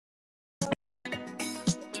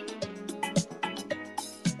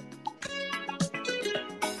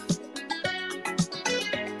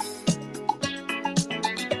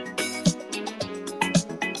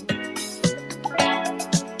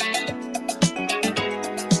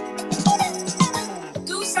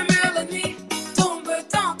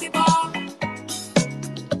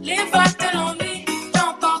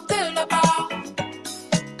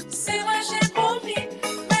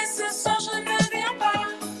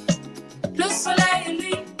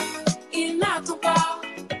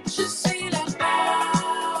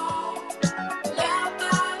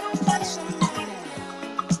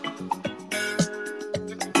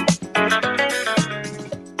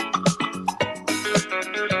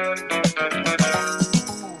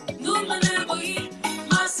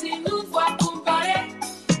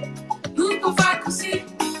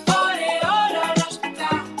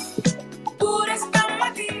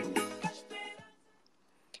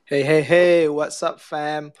Hey, hey, hey, what's up,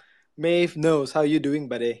 fam? Maeve knows how you doing,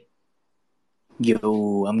 buddy.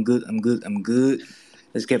 Yo, I'm good, I'm good, I'm good.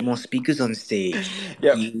 Let's get more speakers on stage.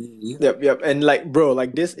 Yep, Yeah. yep. And like, bro,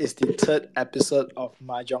 like this is the third episode of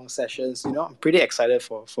Mahjong Sessions. I'm pretty excited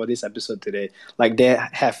for this episode today. Like, they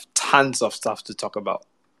have tons of stuff to talk about.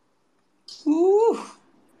 Woo.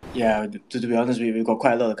 Yeah, to be honest, we got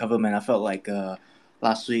quite a lot to cover, man. I felt like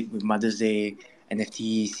last week with Mother's Day,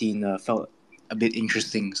 NFT scene felt a bit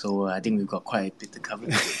interesting, so I think we've got quite a bit to cover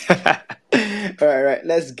today. All right.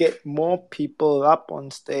 Let's get more people up on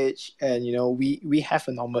stage, and we have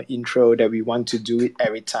a normal intro that we want to do it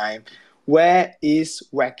every time. Where is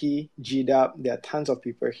Wacky G Dub? There are tons of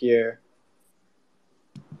people here.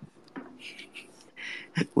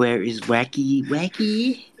 Where is Wacky?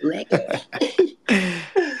 Wacky? Wacky?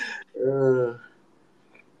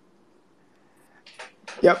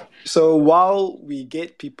 Yep. So while we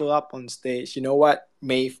get people up on stage, you know what,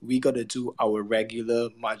 Maeve, we gotta do our regular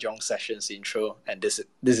Mahjong Sessions intro, and this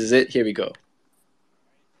is it. Here we go.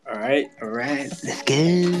 Alright, let's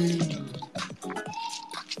go.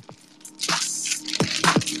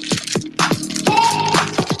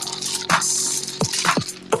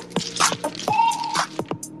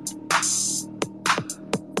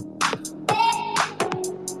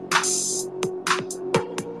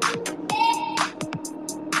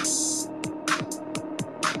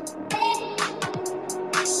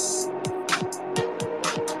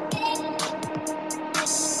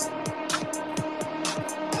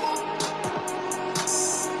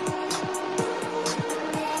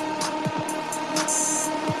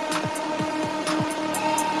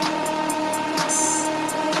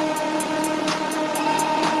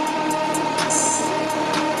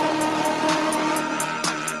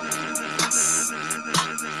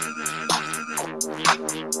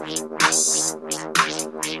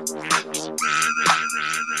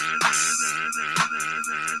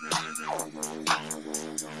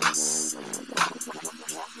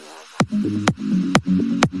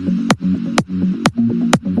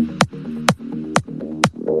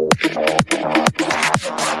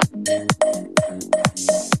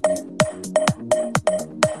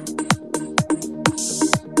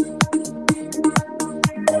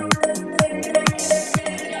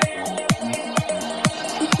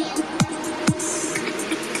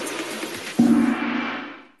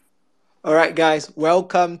 All right, guys,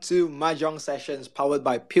 welcome to Mahjong Sessions powered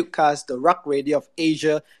by Pukecast, the rock radio of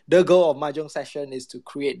Asia. The goal of Mahjong Session is to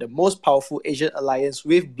create the most powerful Asian alliance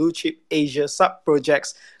with blue chip Asia sub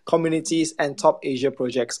projects, communities, and top Asia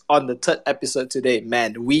projects. On the third episode today,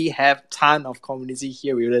 man, we have ton of community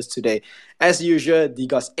here with us today. As usual,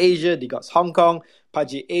 Digos Asia, Digos Hong Kong,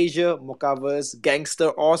 Paji Asia, Mokaverse, Gangster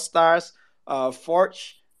All Stars,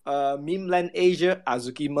 Forge, Memeland Asia,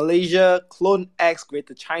 Azuki Malaysia, Clone X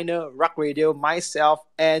Greater China, Rock Radio, myself,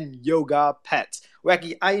 and Yoga Pets.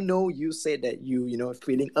 Wacky, I know you said that you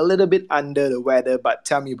feeling a little bit under the weather, but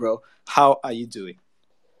tell me, bro, how are you doing?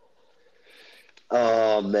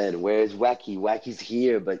 Oh man, where's Wacky? Wacky's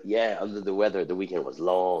here, but yeah, under the weather. The weekend was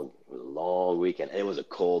long. It was a long weekend, and it was a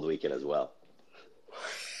cold weekend as well.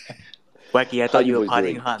 Wacky, I How thought you you were boys partying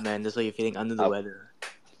doing? hard, man. That's why you're feeling under the Uh, weather.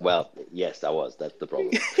 well, yes, I was. That's the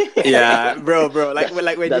problem. Yeah, bro. that's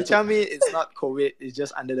Like when you that's tell me it's not COVID, it's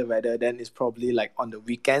just under the weather, then it's probably like on the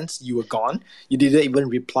weekends you were gone. You didn't even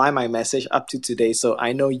reply my message up to today, so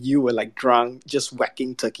I know you were like drunk, just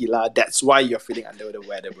whacking tequila. That's why you're feeling under the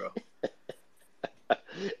weather, bro.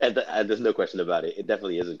 and there's no question about it. It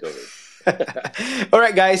definitely isn't COVID. All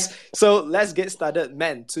right, guys. So let's get started.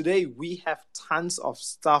 Man, today we have tons of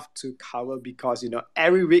stuff to cover because,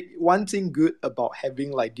 every week, one thing good about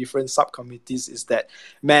having like different sub communities is that,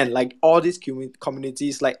 man, like all these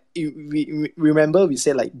communities, like we remember we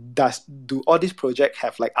said, like, do all these projects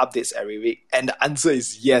have like updates every week? And the answer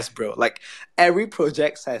is yes, bro. Like every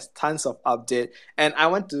project has tons of update. And I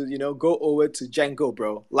want to, go over to Django,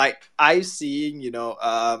 bro. Like I've seen,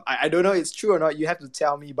 I don't know if it's true or not. You have to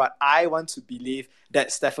tell me, but I want to believe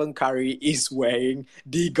that Stephen Curry is wearing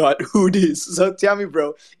the God hoodies. So tell me,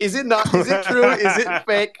 bro, is it not? Is it true? Is it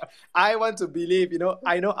fake? I want to believe.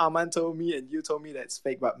 I know Aman told me and you told me that's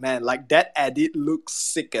fake, but man, like that edit looks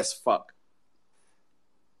sick as fuck.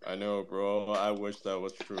 I know, bro. I wish that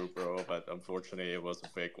was true, bro. But unfortunately, it was a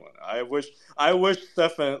fake one. I wish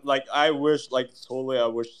Stefan, like, I wish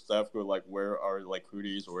Steph could like wear our like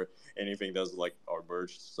hoodies or anything that's like our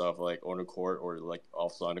merch stuff, like on the court or like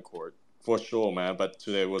outside the court, for sure, man. But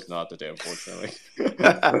today was not the day, unfortunately.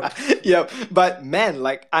 Yeah, but man,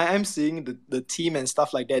 like I am seeing the team and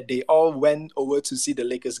stuff like that. They all went over to see the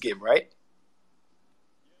Lakers game, right?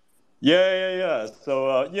 Yeah.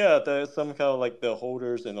 So yeah, there's some kind of like the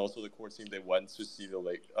holders and also the core team. They went to see the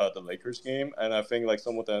Lakers game, and I think like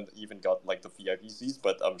some of them even got like the VIP seats.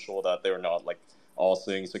 But I'm sure that they're not like all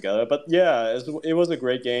sitting together. But yeah, it was a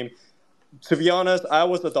great game. To be honest, I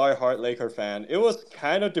was a diehard Laker fan. It was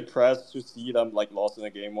kind of depressed to see them like lost in the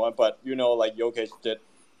game one, but like Jokic did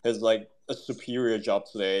his like a superior job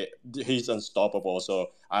today. He's unstoppable,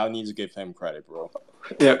 so I need to give him credit, bro.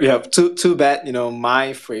 Yeah. Too bad.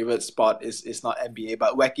 My favorite sport is not NBA.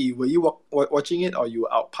 But Wacky, were you watching it or you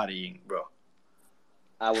were out partying, bro?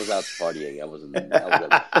 I was out partying. I wasn't.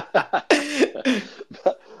 I wasn't.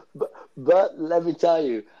 but let me tell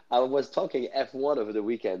you, I was talking F1 over the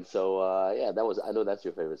weekend. So yeah, that was. I know that's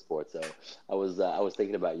your favorite sport. So I was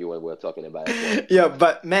thinking about you when we were talking about F1. Yeah,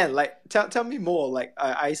 but man, like, tell me more. Like,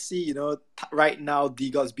 I see, right now,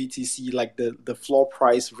 DGOT's BTC, like the floor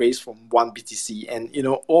price raised from 1 BTC, and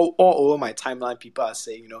all over my timeline, people are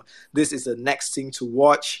saying, this is the next thing to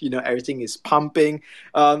watch. Everything is pumping.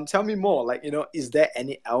 Tell me more. Like, is there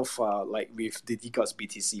any alpha like with the DGOT's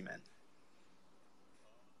BTC, man?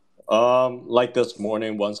 Like this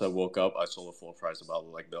morning, once I woke up, I saw the full price about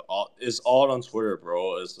like it's all on Twitter,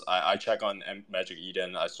 bro. I check on Magic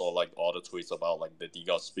Eden, I saw like all the tweets about like the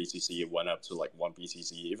DGOS BTC went up to like 1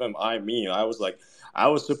 BTC. Even I was like, I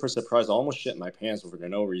was super surprised. I almost shit my pants for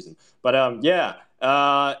no reason. But yeah,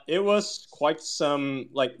 it was quite some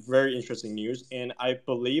like very interesting news, and I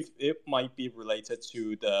believe it might be related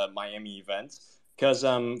to the Miami event. Because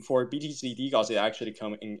for BTC DGOS, we're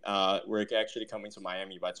actually coming to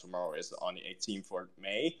Miami by tomorrow. It's on the 18th for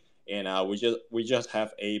May, and we just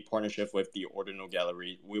have a partnership with the Ordinal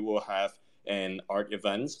Gallery. We will have an art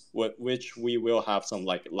event, which we will have some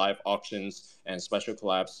like live auctions and special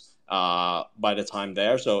collabs by the time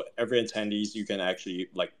there. So every attendees, you can actually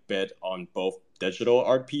like bid on both digital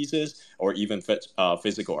art pieces or even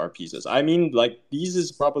physical art pieces. I mean, like these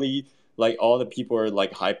is probably like all the people are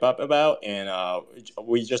like hype up about, and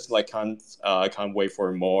we just like can't wait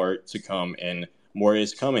for more to come, and more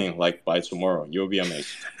is coming like by tomorrow. You'll be amazed.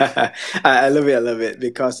 I love it. I love it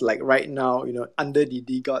because like right now, under the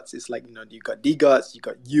DGOTs, it's like you got DGOTs, you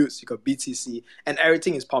got Utes, you got BTC, and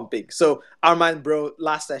everything is pumping. So Armand, bro,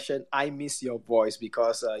 last session I miss your voice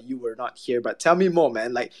because you were not here. But tell me more,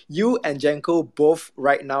 man. Like you and Jenko both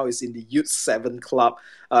right now is in the Ute 7 club.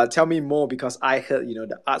 Tell me more because I heard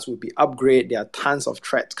the arts will be upgraded. There are tons of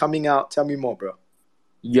threads coming out. Tell me more, bro.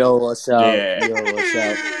 Yo, what's up? Yeah. Yo, what's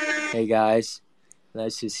up? Hey guys,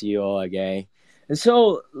 nice to see you all again. And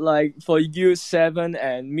so, like for U7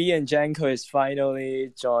 and me and Janko is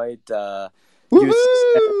finally joined U7. Woohoo!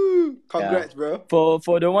 Yeah. Congrats, bro.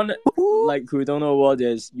 For the one like who don't know what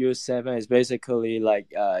is U7 is basically like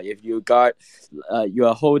if you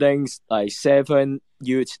are holding like 7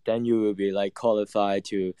 youth, then you will be like qualified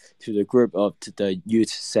to the group of the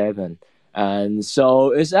U7. And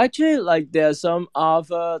so it's actually like there's some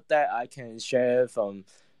offer that I can share from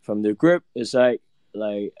the group. It's like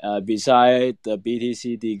beside the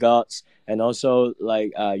BTC gods, and also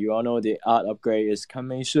like you all know the art upgrade is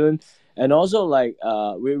coming soon, and also like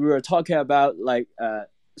we were talking about like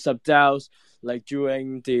sub DAOs like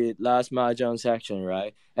during the last Mahjong section,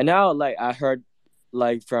 right? And now like I heard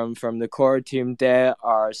like from the core team there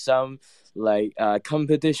are some like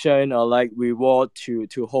competition or like reward to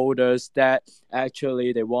holders that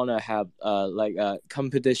actually they want to have like a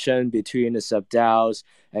competition between the sub DAOs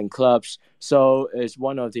and clubs. So it's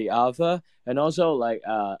one of the alpha, and also like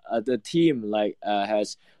the team like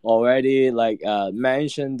has already like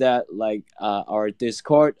mentioned that like our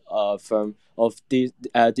Discord from of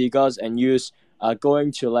the gods and use are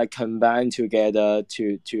going to like combine together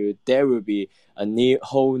to there will be a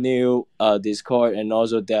whole new Discord, and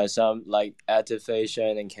also there are some like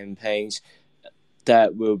activation and campaigns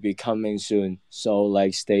that will be coming soon. So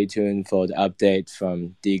like stay tuned for the update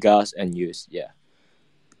from Digas and Use. Yeah.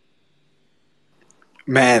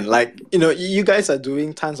 Man, like you guys are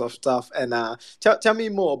doing tons of stuff, and tell me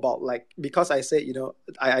more about like because I said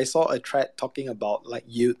I saw a thread talking about like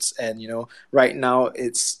youths, and right now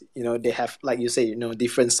it's they have like you say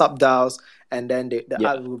different sub DAOs, and then the Yeah.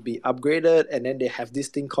 art will be upgraded, and then they have this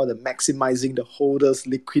thing called the maximizing the holders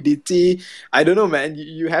liquidity. I don't know, man.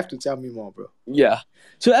 You have to tell me more, bro. Yeah.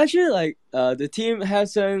 So actually, like, the team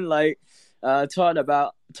hasn't like thought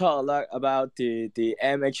a lot about the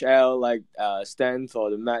MHL like stand for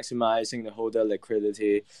the maximizing the holder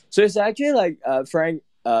liquidity. So it's actually like Frank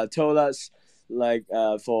told us like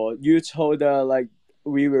for youth holder like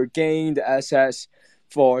we will gain the assets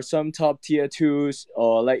for some top tier tools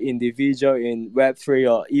or like individual in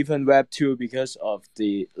Web3 or even Web2 because of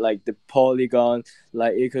the Polygon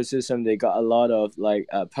like ecosystem. They got a lot of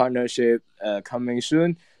partnership coming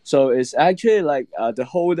soon. So it's actually the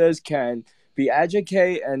holders can be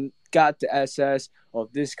educated and got the access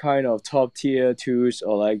of this kind of top tier tools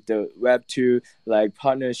or like the Web2 like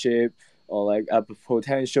partnership or like a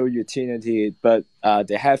potential utility, but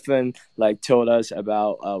they haven't like told us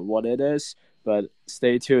about what it is. But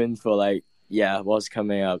stay tuned for what's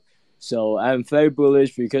coming up. So I'm very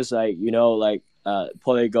bullish because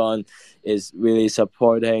Polygon is really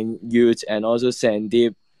supporting youth, and also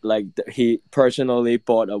Sandeep he personally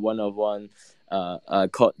bought a one of one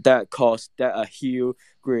that cost that a huge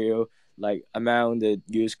grill like among the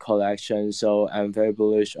youth collection. So I'm very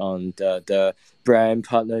bullish on the brand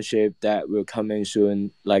partnership that will come in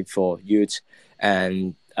soon, like for youth.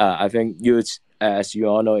 And I think youth, as you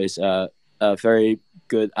all know, is a very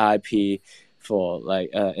good IP for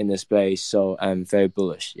in the space. So I'm very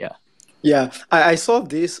bullish. Yeah. Yeah, I saw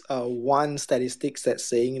this one statistics that's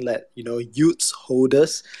saying that youths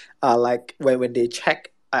holders like when they check.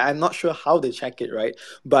 I'm not sure how they check it, right?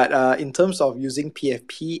 But in terms of using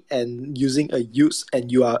PFP and using a youth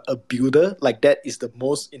and you are a builder, like that is the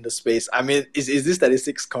most in the space. I mean, is this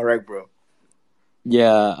statistics correct, bro?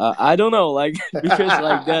 Yeah, I don't know,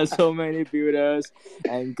 because there's so many builders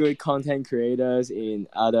and good content creators in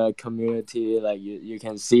other community. Like you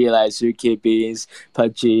can see like Suki Beans,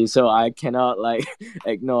 Pudgy. So I cannot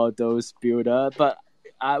ignore those builder, but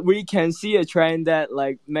we can see a trend that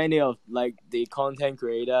many of the content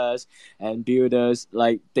creators and builders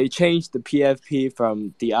they change the PFP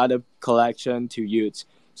from the other collection to youth.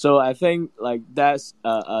 So I think that's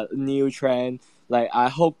a new trend. I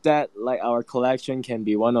hope that our collection can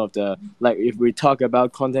be one of the if we talk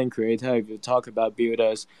about content creator, if you talk about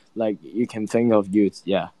builders, you can think of youth.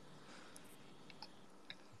 Yeah.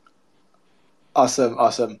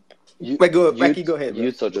 Awesome. You, Becky, go ahead, bro.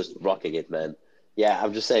 youths are just rocking it, man. Yeah,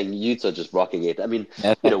 I'm just saying, youths are just rocking it. I mean,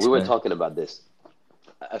 Yeah, thanks, we were man. talking about this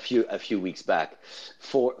a few weeks back.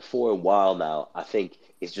 For a while now, I think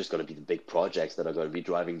it's just going to be the big projects that are going to be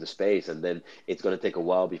driving the space, and then it's going to take a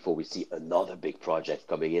while before we see another big project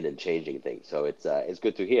coming in and changing things. So it's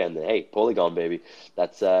good to hear. And hey, Polygon, baby,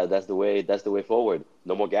 that's the way forward.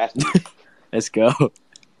 No more gas fees. Let's go.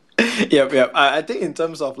 Yep. I think in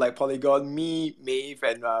terms of Polygon, me, Maeve,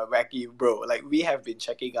 and Wacky, bro, we have been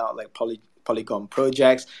checking out Polygon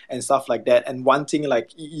projects and stuff like that. And one thing,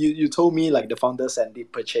 you told me, the founder Sandy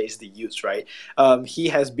purchased the use, right? He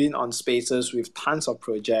has been on spaces with tons of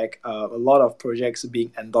project, a lot of projects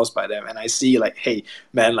being endorsed by them. And I see hey,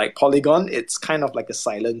 man, Polygon, it's kind of like a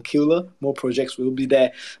silent killer. More projects will be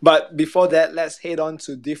there. But before that, let's head on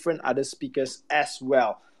to different other speakers as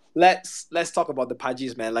well. Let's talk about the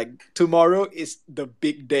Pudgies, man. Tomorrow is the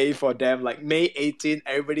big day for them. May 18th,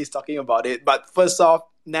 everybody's talking about it. But first off,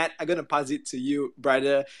 Nat, I'm gonna pass it to you,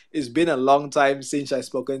 brother. It's been a long time since I've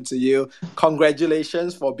spoken to you.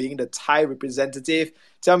 Congratulations for being the Thai representative.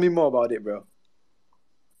 Tell me more about it, bro.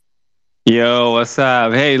 Yo, what's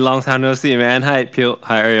up? Hey, long time no see, man. Hi, Pil.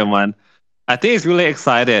 Hi, everyone. I think it's really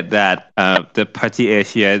excited that the Party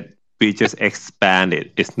Asia we just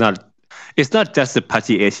expanded. It's not just the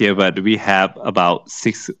Party Asia, but we have about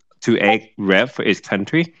 6 to 8 rep for each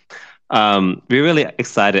country. We're really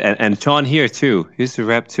excited, and John here too. He's a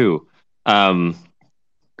rep too. I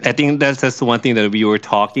think that's just one thing that we were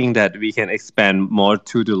talking, that we can expand more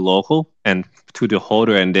to the local and to the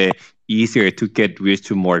holder, and they easier to get reach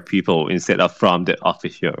to more people instead of from the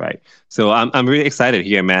official, right? So I'm really excited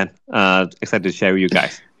here, man. Excited to share with you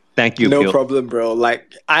guys. Thank you, No Pil. problem, bro.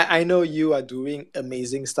 I know you are doing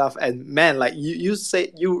amazing stuff, and man, you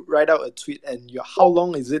said you write out a tweet, and how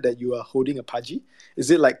long is it that you are holding a Pudgy?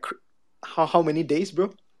 Is it how many days,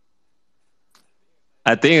 bro?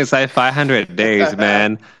 I think it's 500 days,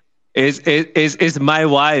 man. It's my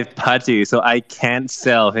wife, Pachi, so I can't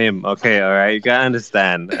sell him. Okay, all right, you gotta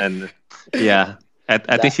understand. And yeah,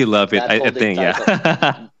 I think she loved it. That I holding think, title,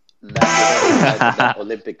 yeah. that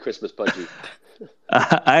Olympic Christmas Pudgy.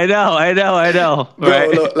 I know. Bro, Right?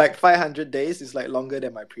 look, 500 days is longer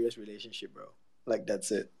than my previous relationship, bro.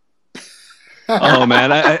 That's it. Oh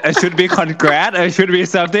man, I should be congrat. I should be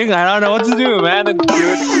something. I don't know what to do, man.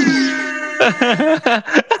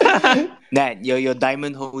 Nat, your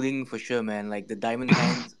diamond holding for sure, man. The diamond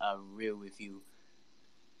hands are real with you.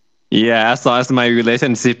 Yeah, as long as my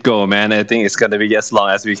relationship go, man, I think it's gonna be as long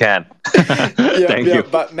as we can. Thank you.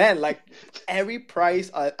 But man, like every prize,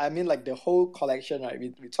 I mean, like the whole collection, right?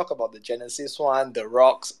 We talk about the Genesis one, the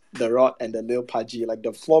rocks, the rod, and the little pudgy. Like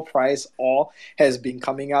the floor prize, all has been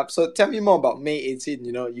coming up. So tell me more about May 18.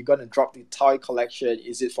 You know, you're gonna drop the toy collection.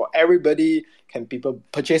 Is it for everybody? Can people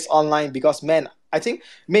purchase online? Because man, I think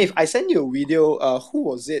Maeve, I sent you a video. Who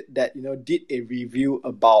was it that did a review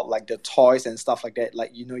about like the toys and stuff like that?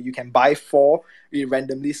 Like you can buy four, we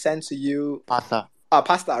randomly send to you. Pasta.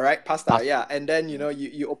 Pasta, right? Pasta, Pasta. yeah. And then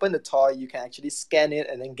you open the toy, you can actually scan it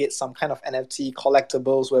and then get some kind of NFT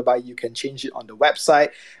collectibles whereby you can change it on the website.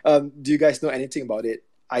 Do you guys know anything about it?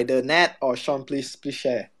 Either Nat or Sean, please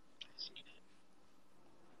share.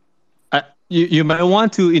 You might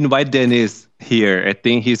want to invite Dennis here. I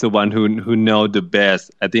think he's the one who know the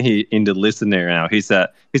best. I think he in the listener now. He's a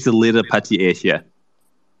little Pudgy Asia.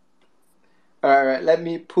 All right, let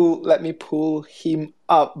me pull him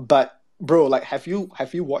up. But bro, like, have you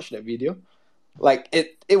watched that video? Like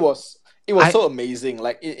it was so amazing.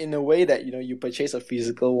 Like in a way that you purchase a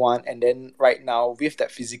physical one, and then right now with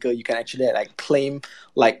that physical, you can actually like claim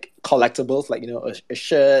like collectibles, like a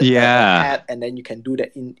shirt, a hat, and then you can do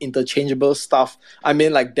that in interchangeable stuff. I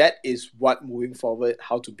mean, like that is what moving forward,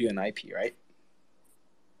 how to build an IP, right?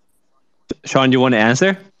 Sean, you want to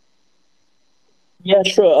answer? Yeah,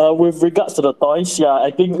 sure. With regards to the toys, yeah,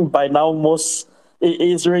 I think by now it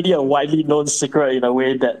is already a widely known secret in a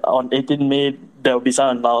way that on 18 May there will be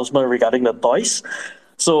some announcement regarding the toys.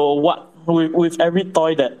 So with every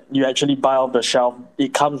toy that you actually buy off the shelf,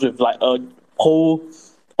 it comes with like a whole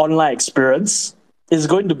online experience. It's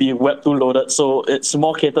going to be Web 2 loaded, so it's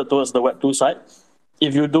more catered towards the Web 2 side.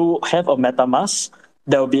 If you do have a MetaMask,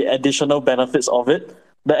 there will be additional benefits of it.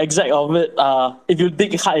 The exact of it, if you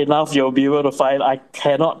dig hard enough, you'll be able to find. I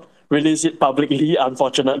cannot release it publicly,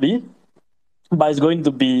 unfortunately, but it's going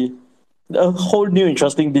to be a whole new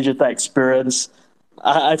interesting digital experience.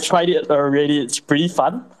 I've tried it already. It's pretty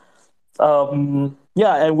fun. And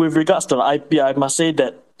with regards to the IP, I must say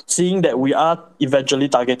that seeing that we are eventually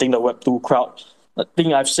targeting the Web2 crowd, I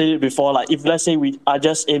think I've said it before, like if let's say we are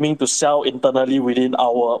just aiming to sell internally within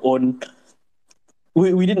our own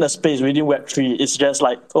within the space, within Web3, it's just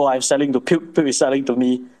like, oh, I'm selling to Pip is selling to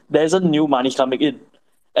me. There isn't new money coming in.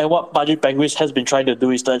 And what Budget Penguins has been trying to do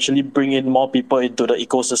is to actually bring in more people into the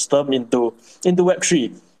ecosystem, into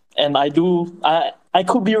Web3. And I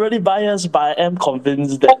could be really biased, but I am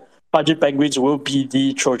convinced that Budget Penguins will be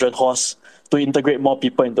the Trojan horse to integrate more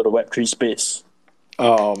people into the Web3 space.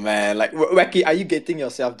 Oh man, like Wacky, are you getting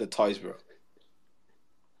yourself the toys, bro?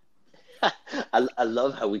 I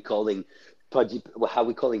love how we calling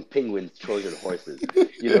penguins Trojan horses.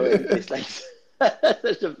 It's like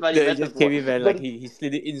such a funny It metaphor. just came in, man. Like he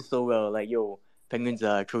slid it in so well. Like, yo, penguins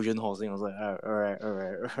are Trojan horse. And I was like, all right.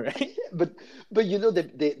 But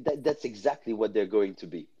that's exactly what they're going to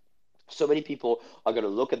be. So many people are going to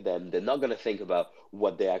look at them. They're not going to think about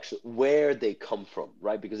where they come from,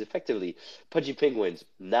 right? Because effectively, Pudgy Penguins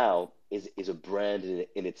now is a brand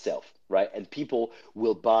in itself, right? And people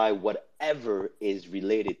will buy whatever is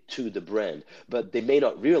related to the brand, but they may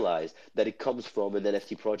not realize that it comes from an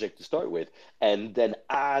NFT project to start with. And then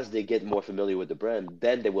as they get more familiar with the brand,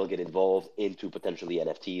 then they will get involved into potentially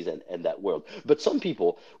NFTs and that world. But some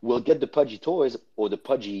people will get the Pudgy toys or the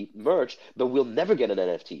Pudgy merch, but will never get an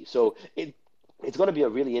NFT. So it's going to be a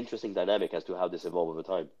really interesting dynamic as to how this evolves over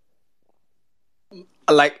time.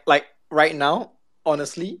 Like right now,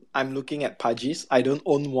 honestly, I'm looking at Pudgies. I don't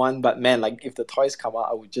own one, but man, like if the toys come out,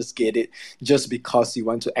 I would just get it just because you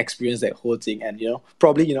want to experience that whole thing and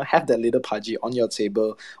probably have that little Pudgy on your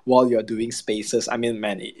table while you're doing spaces. I mean,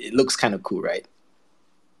 man, it looks kind of cool, right?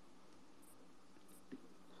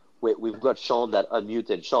 Wait, we've got Sean that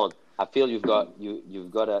unmuted. Sean, I feel you've got do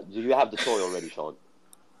you have the toy already, Sean?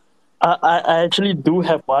 I actually do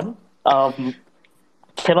have one.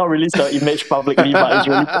 Cannot release the image publicly, but it's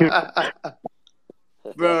really cute.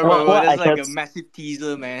 Bro, that's like a massive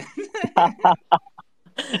teaser, man.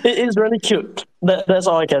 It is really cute. That's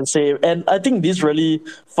all I can say. And I think this really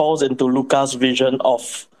falls into Luca's vision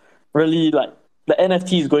of really like the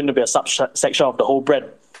NFT is going to be a subsection of the whole brand.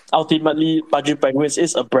 Ultimately, Budget Penguins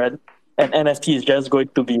is a brand, and NFT is just going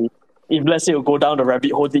to be, if let's say you go down the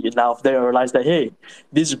rabbit hole deep enough, then you realize that, hey,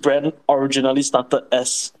 this brand originally started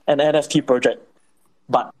as an NFT project.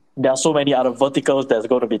 But there are so many other verticals. There's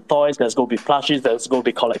going to be toys, there's going to be plushies, there's going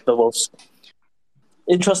to be collectibles.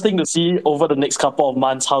 Interesting to see over the next couple of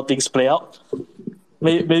months how things play out.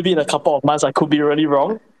 Maybe in a couple of months I could be really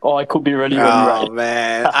wrong, Or I could be really, really Oh right.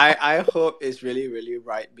 man, I hope it's really really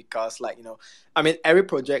right, because like I mean, every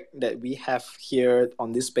project that we have here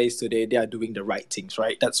on this space today, they are doing the right things,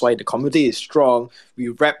 right? That's why the community is strong. We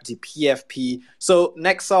rep the PFP. So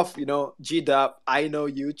next off, G Dub, I know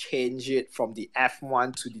you change it from the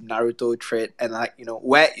F1 to the Naruto trade, and like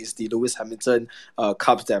where is the Lewis Hamilton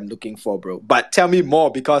cups that I'm looking for, bro? But tell me more,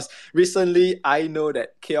 because recently I know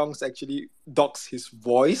that Keong's actually docks his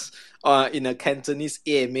voice in a Cantonese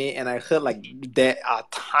AMA, and I heard like there are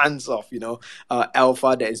tons of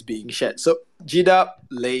alpha that is being shared. So G-Dub,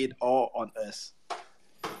 lay it all on us.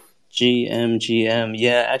 GM.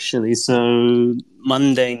 Yeah, actually, so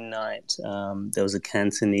Monday night, there was a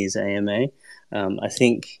Cantonese AMA. I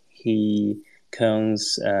think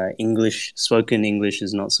Kern's spoken English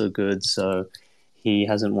is not so good, so he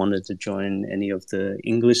hasn't wanted to join any of the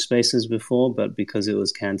English spaces before, but because it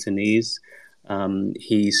was Cantonese,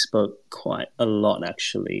 he spoke quite a lot,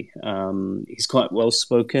 actually. He's quite well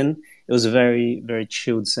spoken. It was a very, very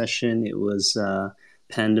chilled session. It was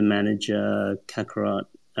Panda manager, Kakarot,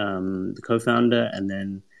 the co-founder, and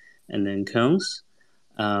then Kerns.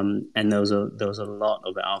 And there was a lot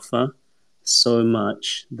of alpha, so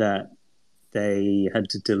much that they had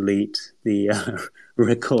to delete the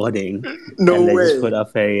recording, No and they way. just put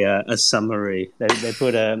up a summary. They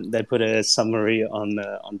put a summary on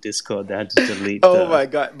Discord. They had to delete. Oh my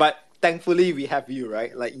god! But thankfully we have you,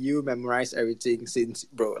 right? Like you memorize everything, since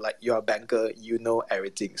bro, like you're a banker, you know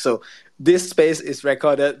everything. So this space is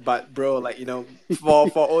recorded, but bro, like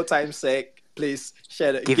for old time's sake, please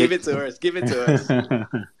share it. Give it to us. Give it to us.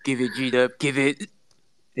 Give it, G-Dub, give it.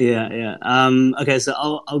 Yeah. Okay, so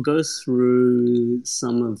I'll go through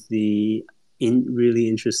some of the really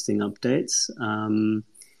interesting updates.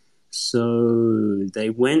 So they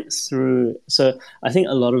went through. So I think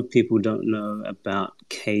a lot of people don't know about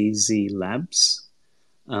KZ Labs.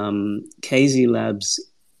 KZ Labs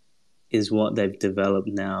is what they've developed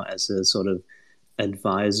now as a sort of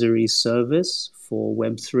advisory service for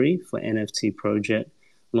Web3 for NFT project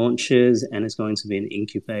launches, and it's going to be an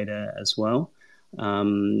incubator as well.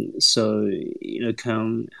 So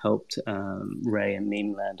Kern helped Ray and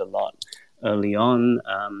Memeland a lot early on.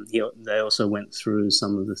 They also went through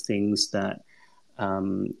some of the things that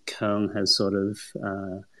Kern has sort of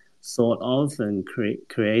thought of and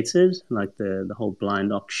created, like the whole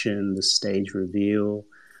blind auction, the stage reveal,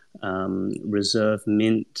 reserve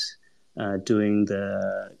mint, doing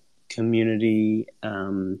the community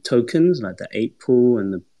tokens like the 8 pool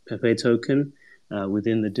and the Pepe token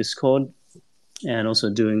within the Discord, and also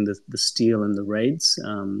doing the steal and the raids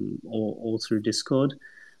all through Discord.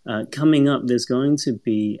 Coming up, there's going to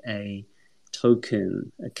be a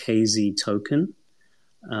token, a KZ token.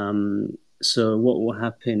 So what will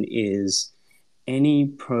happen is any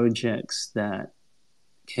projects that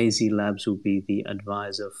KZ Labs will be the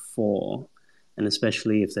advisor for, and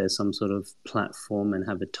especially if there's some sort of platform and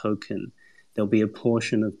have a token, there'll be a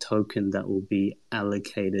portion of token that will be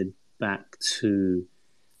allocated back to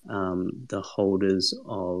the holders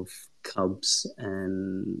of Cubs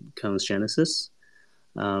and Kern's Genesis.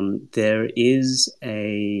 There'll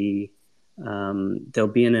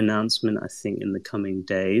be an announcement, I think, in the coming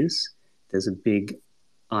days. There's a big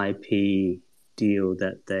IP deal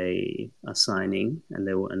that they are signing, and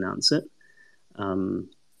they will announce it.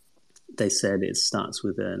 They said it starts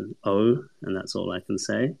with an O, and that's all I can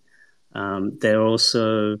say. They're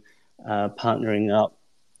also partnering up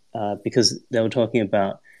because they were talking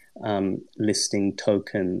about listing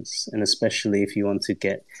tokens, and especially if you want to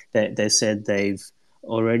get, they said they've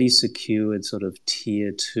already secured sort of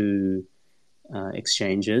tier 2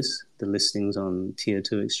 exchanges, the listings on tier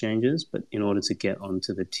 2 exchanges, but in order to get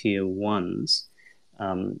onto the tier 1s,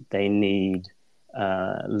 they need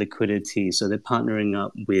liquidity. So they're partnering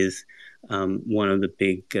up with one of the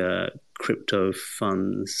big crypto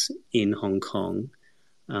funds in Hong Kong,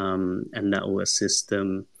 and that will assist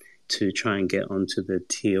them to try and get onto the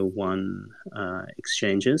tier 1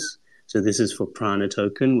 exchanges. So this is for Prana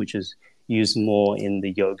token, which is used more in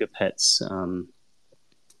the Yoga Pets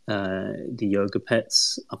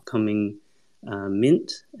upcoming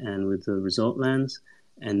mint and with the resort lands.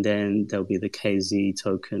 And then there'll be the KZ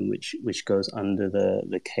token, which goes under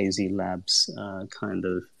the KZ Labs kind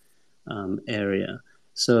of area.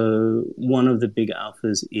 So one of the big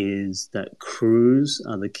alphas is that crews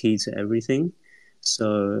are the key to everything.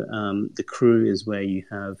 So the crew is where you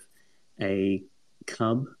have a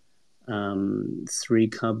cub. 3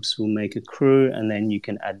 cubs will make a crew, and then you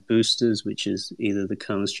can add boosters, which is either the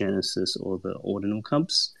Kern's Genesis or the ordinal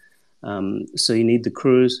cubs. So you need the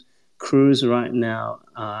crews. Crews right now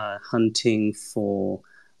are hunting for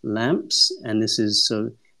lamps, and this is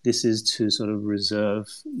so This is to sort of reserve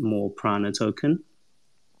more prana token.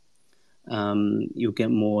 You'll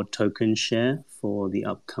get more token share for the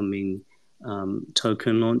upcoming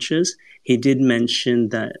token launches. He did mention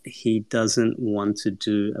that he doesn't want to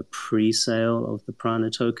do a pre-sale of the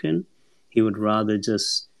prana token. He would rather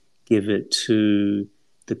just give it to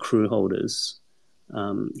the crew holders.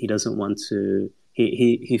 He doesn't want to.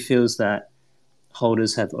 He feels that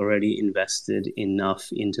holders have already invested enough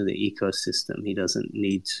into the ecosystem. He doesn't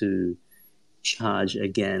need to charge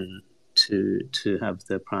again to have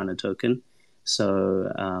the prana token.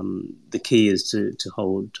 So the key is to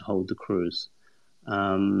hold the crews.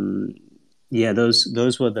 Those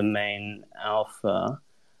were the main alpha.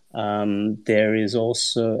 There is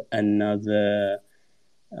also another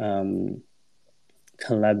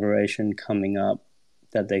collaboration coming up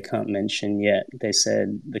that they can't mention yet. They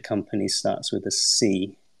said the company starts with a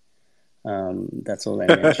C. That's all they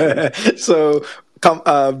mentioned. So,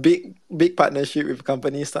 big partnership with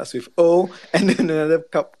company starts with O, and then another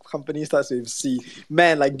company starts with C.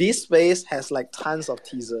 Man, like this space has like tons of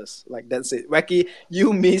teasers. Like that's it. Wacky,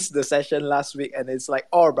 you missed the session last week, and it's like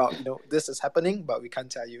all about this is happening, but we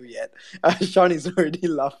can't tell you yet. Sean is already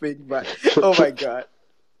laughing, but oh my god.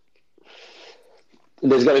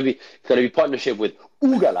 There's gonna be partnership with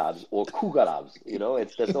Ooga Labs or Kuga Labs.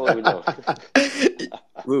 That's all we know.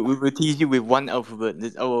 We will tease you with one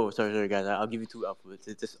alphabet. Sorry, guys. I'll give you two alphabets.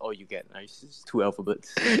 That's all you get. It's just two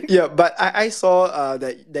alphabets. Yeah, but I saw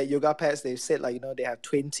that Yoga Pets, they said they have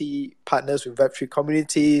 20 partners with Web3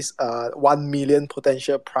 communities, 1 million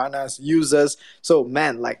potential Pranas users. So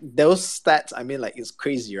man, like those stats, I mean, like it's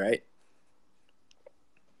crazy, right?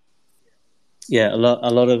 Yeah, a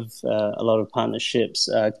lot of partnerships.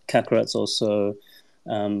 Kakarot's also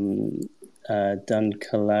done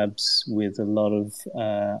collabs with a lot of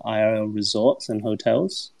IRL resorts and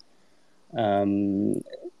hotels, and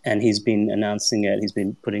he's been announcing it. He's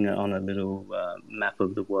been putting it on a little map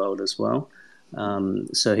of the world as well.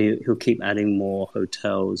 So he'll keep adding more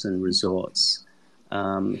hotels and resorts.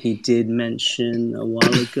 He did mention a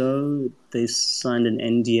while ago they signed an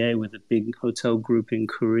NDA with a big hotel group in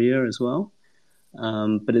Korea as well.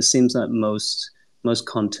 But it seems like most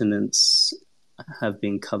continents have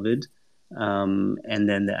been covered, and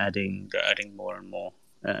then they're adding more and more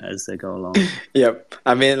as they go along. Yep.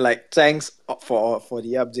 I mean, like, thanks for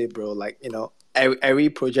the update, bro. Like, every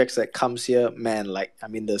project that comes here, man, like, I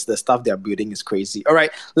mean, the stuff they're building is crazy. All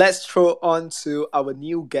right, let's throw on to our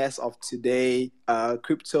new guest of today,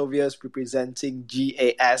 Cryptovius representing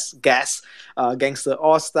GAS, Gangster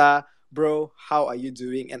All-Star. Bro, how are you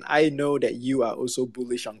doing? And I know that you are also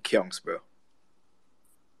bullish on Kyongs, bro.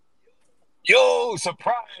 Yo,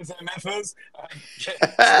 surprise, MFers.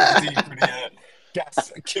 Speaking to the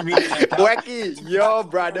gas community. Wacky, your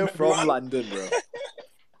brother from London, bro.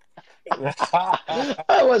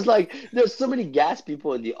 I was like, there's so many gas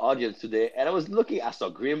people in the audience today, and I was looking, I saw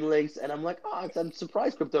Grimlinks, and I'm like, I'm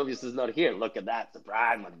surprised Cryptovius is not here. Look at that,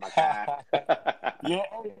 surprise, motherfucker. Yeah,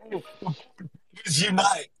 the brothers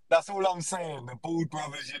unite. That's all I'm saying. The Bald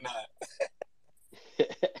Brothers unite.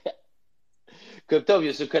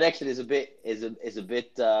 Cryptovius, your connection is a bit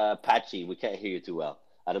patchy. We can't hear you too well.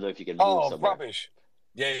 I don't know if you can move somewhere. Rubbish.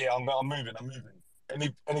 Yeah, I'm moving.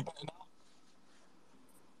 Any better now?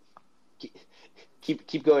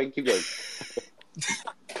 Keep going.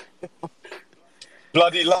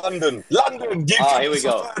 Bloody London. Here we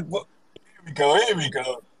go. Here we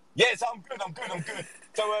go. Yes, I'm good.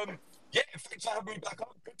 So, thanks for having me back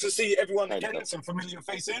up. Good to see everyone again, some familiar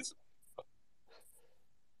faces.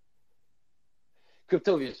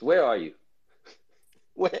 Cryptovius, where are you?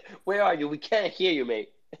 Where are you? We can't hear you,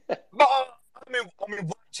 mate. No, I'm in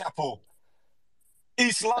Whitechapel,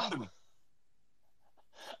 East London.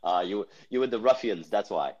 You with the ruffians, that's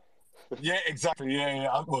why. Yeah, exactly.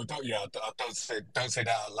 Yeah. Well, don't say that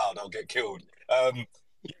out loud. I'll get killed. Can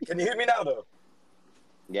you hear me now, though?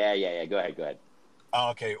 Yeah. Go ahead.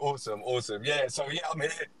 Okay, awesome. Yeah, so I'm here.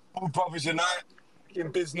 All Brothers Unite in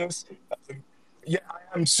business. I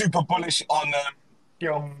am super bullish on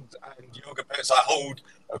Kyongs and Yoga Pets. I hold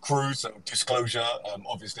a crew, so disclosure.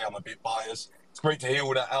 Obviously, I'm a bit biased. It's great to hear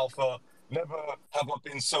all that alpha. Never have I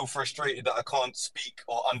been so frustrated that I can't speak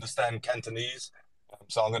or understand Cantonese.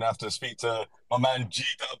 So I'm going to have to speak to my man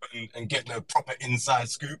G-Dub and get the proper inside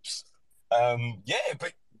scoops.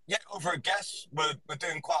 Over at Gas, we're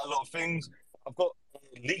doing quite a lot of things. I've got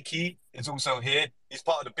Leaky is also here. He's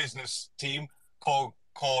part of the business team, core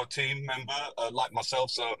team member, like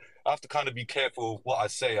myself. So I have to kind of be careful what I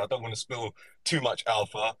say. I don't want to spill too much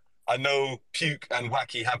alpha. I know Puke and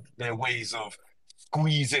Wacky have their ways of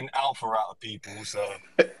squeezing alpha out of people. So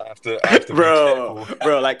I have to be bro, careful.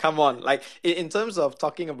 bro, like come on, like in terms of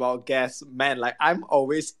talking about gas, man, like I'm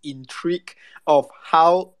always intrigued of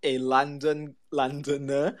how a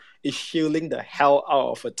Londoner is shielding the hell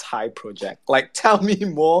out of a Thai project. Like, tell me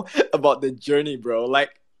more about the journey, bro.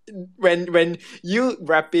 Like, when you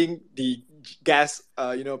rapping the gas,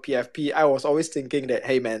 PFP, I was always thinking that,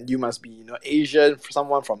 hey man, you must be Asian,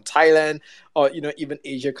 someone from Thailand, or even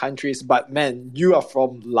Asia countries. But man, you are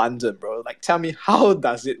from London, bro. Like, tell me, how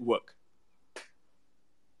does it work?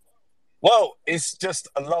 Well, it's just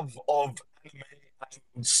a love of anime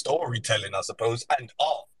and storytelling, I suppose, and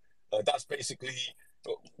art. That's basically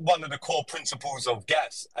one of the core principles of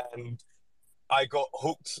Gas. And I got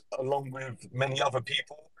hooked along with many other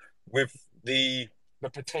people with the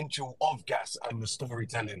potential of Gas and the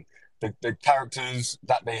storytelling. The characters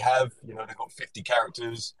that they have, they've got 50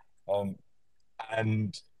 characters. Um,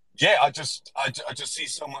 and yeah, I just see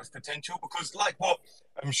so much potential because, like what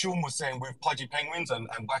Sean was saying with Pudgy Penguins, and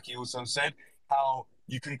Wacky also said how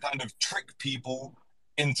you can kind of trick people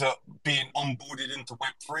into being onboarded into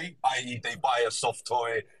Web3, i.e., they buy a soft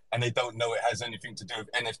toy and they don't know it has anything to do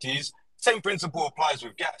with NFTs. Same principle applies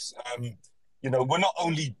with Gas. We're not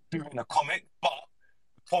only doing a comic, but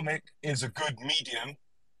a comic is a good medium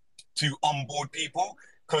to onboard people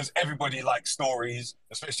because everybody likes stories,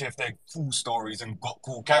 especially if they're cool stories and got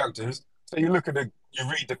cool characters. So you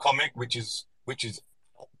read the comic, which is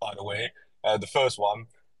by the way, the first one,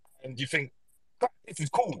 and you think, "Crap, this is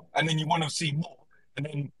cool," and then you want to see more. And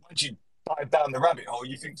then once you dive down the rabbit hole,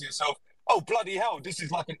 you think to yourself, "Oh bloody hell, this is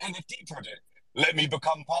like an NFT project. Let me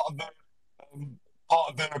become um, part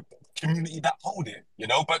of the community that hold it."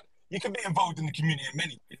 But you can be involved in the community in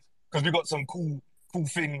many ways because we've got some cool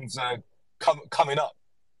things coming up.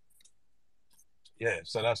 Yeah,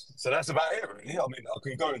 so that's about it, really. I mean, I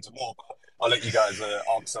can go into more, but I'll let you guys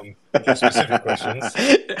ask some more specific questions.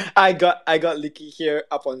 I got Licky here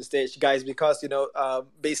up on stage, guys, because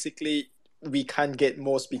basically we can't get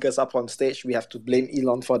more speakers up on stage. We have to blame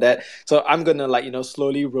Elon for that. So I'm gonna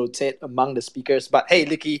slowly rotate among the speakers. But hey,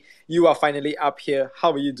 Licky, you are finally up here.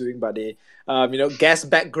 How are you doing, buddy? Guest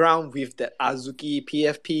background with that Azuki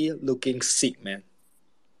PFP looking sick, man.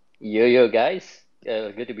 Yo, guys.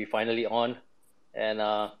 Good to be finally on. And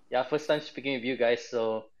yeah, first time speaking with you guys.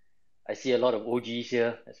 So I see a lot of OGs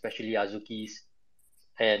here, especially Azuki's.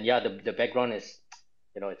 And yeah, the background is,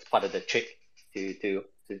 it's part of the trick to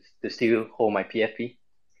still hold my PFP.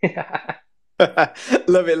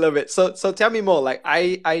 Love it, love it. So tell me more. Like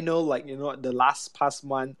I know, the last past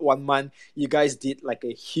 1 month, you guys did like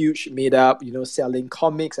a huge meetup, selling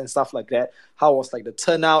comics and stuff like that. How was like the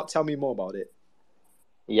turnout? Tell me more about it.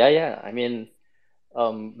 Yeah. I mean,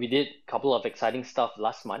 we did a couple of exciting stuff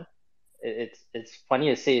last month. It's funny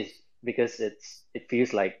to say because it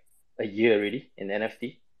feels like a year already in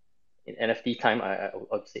NFT. In NFT time, I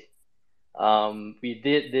would say. We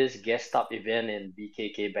did this guest up event in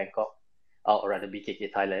BKK Bangkok, or rather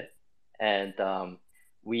BKK Thailand, and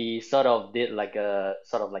we sort of did like a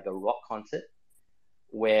rock concert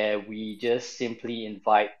where we just simply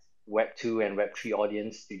invite Web 2 and Web 3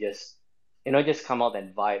 audience to just come out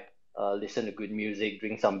and vibe, listen to good music,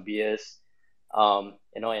 drink some beers, and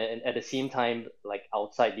at the same time, like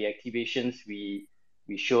outside the activations, we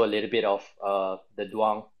show a little bit of the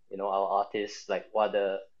Duang, our artist, like what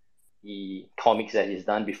the comics that he's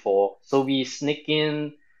done before. So we sneak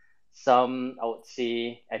in some, I would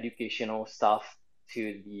say, educational stuff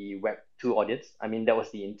to the Web 2 audience. I mean, that was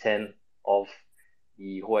the intent of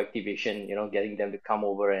the whole activation, getting them to come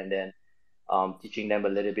over and then teaching them a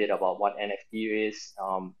little bit about what NFT is,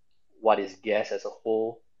 what is Guess as a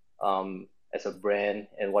whole, as a brand,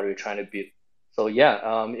 and what we're trying to build. So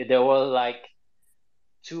yeah, there were like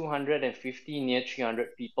 250, near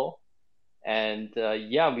 300 people, and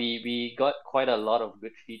yeah, we got quite a lot of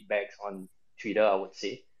good feedbacks on Twitter, I would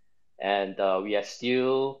say, and we are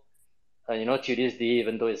still, to this day,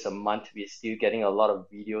 even though it's a month, we're still getting a lot of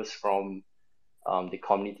videos from the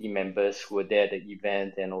community members who were there at the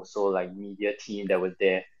event, and also like media team that was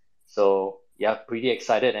there. So yeah, pretty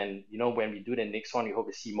excited, and when we do the next one, we hope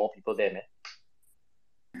to see more people there, man.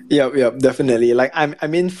 Yeah, definitely. Like I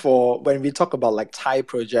mean, for when we talk about like Thai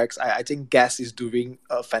projects, I think Gas is doing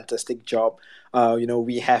a fantastic job.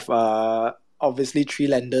 We have obviously Three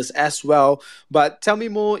Lenders as well. But tell me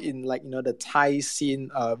more in like the Thai scene,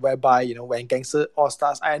 whereby when Gangster All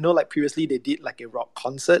Stars, I know like previously they did like a rock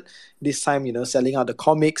concert. This time selling out the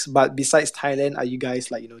comics. But besides Thailand, are you guys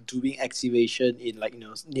like doing activation in like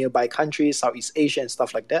nearby countries, Southeast Asia and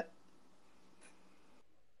stuff like that?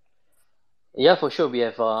 Yeah, for sure. We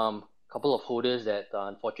have couple of holders that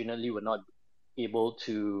unfortunately were not able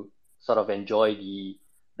to sort of enjoy the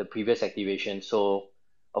previous activation. So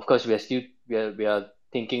of course we are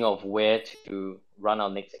thinking of where to run our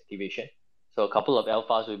next activation. So a couple of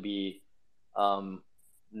alphas will be um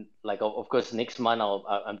like of course next month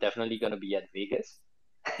I'm definitely gonna be at Vegas.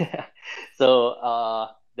 So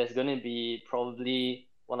there's gonna be probably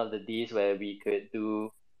one of the days where we could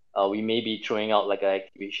do we may be throwing out like an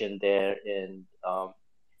activation there in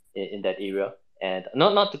that area, and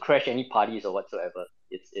not to crash any parties or whatsoever.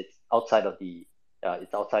 It's outside of the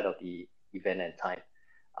event and time.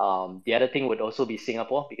 The other thing would also be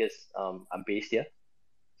Singapore because I'm based here,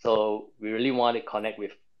 so we really want to connect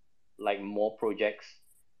with like more projects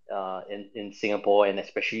in Singapore, and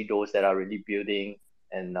especially those that are really building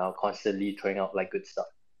and constantly throwing out like good stuff.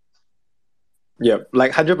 Yep,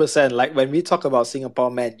 like 100%. Like when we talk about Singapore,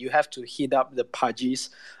 man, you have to hit up the pudgies.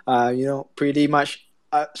 Pretty much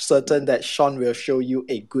certain that Sean will show you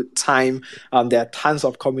a good time. There are tons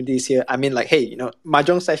of communities here. I mean, like, hey,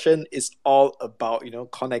 Mahjong Session is all about,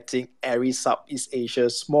 connecting every Southeast Asia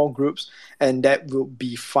small groups, and that will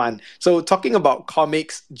be fun. So talking about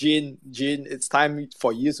comics, Jin, it's time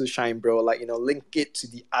for you to shine, bro. Like, link it to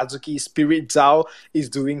the Azuki Spirit DAO is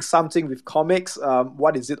doing something with comics.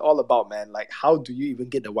 What is it all about, man? Like, how do you even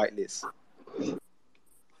get the whitelist?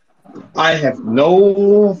 I have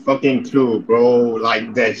no fucking clue, bro.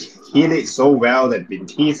 Like they hit it so well. They've been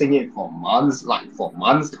teasing it for months,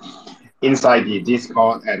 inside the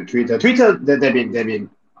Discord and Twitter. Twitter, they've been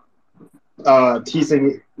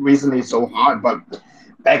teasing it recently so hard, but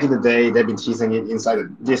back in the day, they've been teasing it inside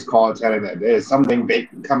the Discord, telling that there's something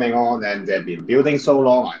big coming on, and they've been building so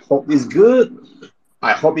long. I hope it's good.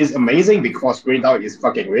 I hope it's amazing because Green Dog is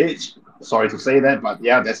fucking rich. Sorry to say that, but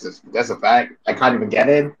yeah, that's a fact. I can't even get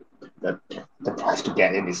in. The price to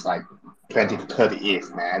get in is like 20 to 30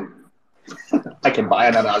 ETH, man. I can buy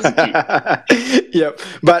another Azuki. Yep,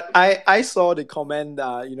 but I saw the comment.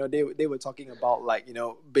 They were talking about like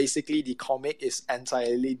basically the comic is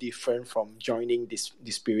entirely different from joining this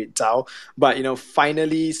the Spirit DAO. But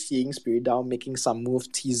finally seeing Spirit DAO making some move,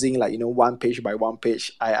 teasing like one page by one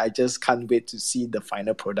page. I just can't wait to see the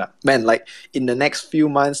final product, man. Like in the next few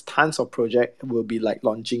months, tons of project will be like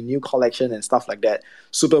launching new collection and stuff like that.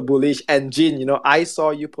 Super bullish. And Jin, I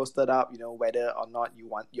saw you posted up, whether or not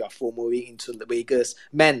you are FOMOing into Vegas.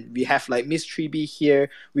 Man, we have like Miss Treeby here,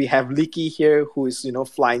 we have Licky here who is,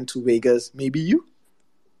 flying to Vegas. Maybe you?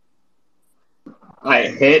 I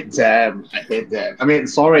hate them. I mean,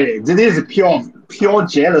 sorry, this is pure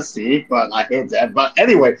jealousy, but I hate them. But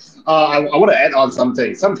anyway, I want to add on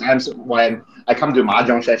something. Sometimes when I come to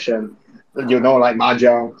Mahjong session, like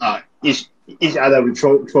Mahjong, each other we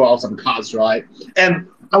throw out some cards, right? And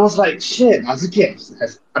I was like, shit, Azuki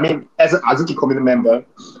as an Azuki community member,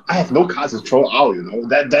 I have no cards to throw out.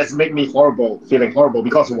 That's make me feeling horrible.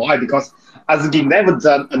 Because why? Because Azuki never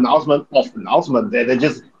done announcement. They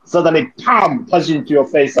just suddenly punch into your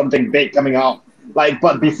face something big coming out. Like,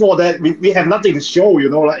 but before that, we have nothing to show.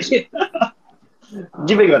 Like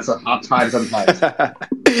giving us a hard time sometimes.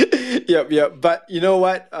 Yep. But you know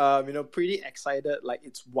what? Pretty excited. Like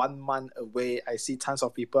it's 1 month away. I see tons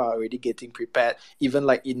of people are already getting prepared. Even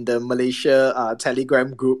like in the Malaysia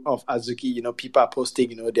Telegram group of Azuki, people are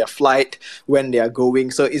posting, their flight when they are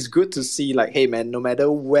going. So it's good to see like, hey man, no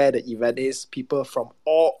matter where the event is, people from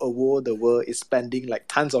all over the world is spending like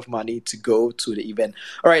tons of money to go to the event.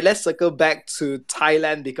 All right, let's circle back to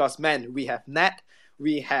Thailand because man, we have Nat.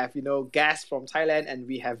 We have, Gas from Thailand, and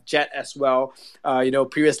we have Jet as well.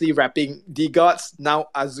 Previously rapping D Gods, now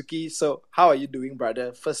Azuki. So how are you doing,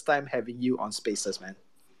 brother? First time having you on Spaces, man.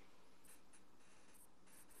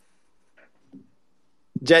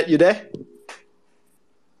 Jet, you there?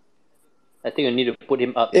 I think you need to put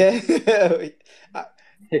him up. Yeah.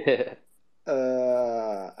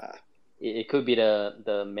 It could be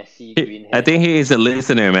the messy green hair. I think he is a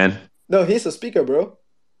listener, man. No, he's a speaker, bro.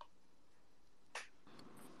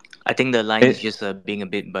 I think the line is just being a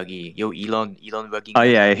bit buggy. Yo, Elon working. Oh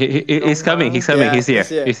yeah, he's coming. He's coming. Yeah,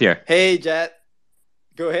 he's here. Hey, Jet.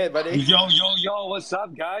 Go ahead, buddy. Yo, what's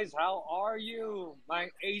up, guys? How are you? My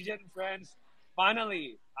Asian friends.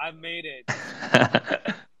 Finally, I've made it.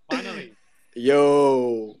 Finally.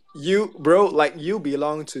 Yo, you, bro, like you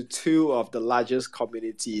belong to two of the largest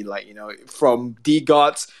community, like, from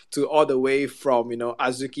D-Gods to all the way from,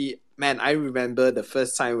 Azuki. Man, I remember the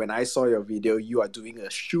first time when I saw your video, you are doing a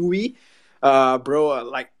shui. Bro,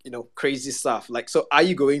 like, crazy stuff. Like, so are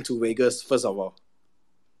you going to Vegas, first of all?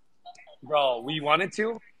 Bro, we wanted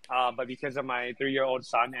to, but because of my 3-year-old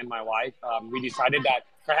son and my wife, we decided that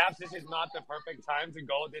perhaps this is not the perfect time to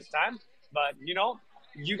go this time. But,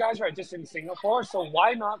 you guys are just in Singapore, so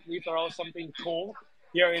why not we throw something cool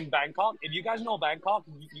here in Bangkok? If you guys know Bangkok,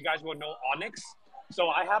 you guys will know Onyx. So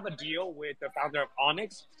I have a deal with the founder of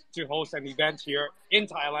Onyx to host an event here in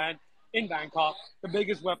Thailand, in Bangkok. The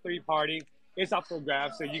biggest Web3 party is up for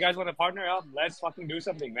grabs. So you guys want to partner up? Let's fucking do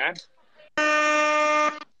something, man.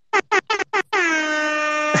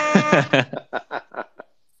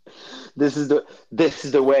 This is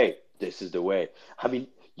the way. This is the way. I mean,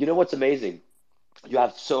 you know what's amazing? You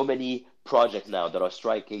have so many projects now that are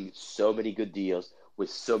striking so many good deals with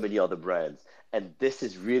so many other brands. And this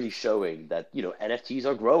is really showing that, NFTs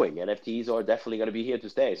are growing. NFTs are definitely going to be here to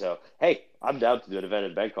stay. So, hey, I'm down to do an event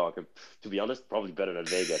in Bangkok. And to be honest, probably better than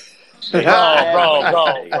Vegas. Vegas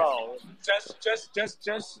Bro.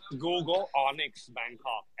 Just Google Onyx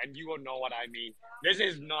Bangkok and you will know what I mean. This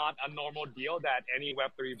is not a normal deal that any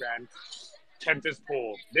Web3 brand can just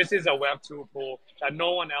pull. This is a Web2 pull that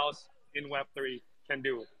no one else in Web3 can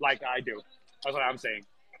do like I do. That's what I'm saying.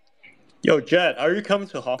 Yo, Jet, are you coming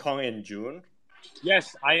to Hong Kong in June?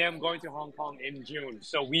 Yes, I am going to Hong Kong in June,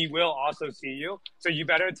 so we will also see you. So you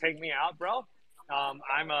better take me out, bro.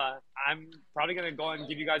 I'm probably gonna go and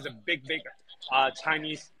give you guys a big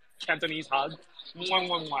Chinese Cantonese hug. Mwah,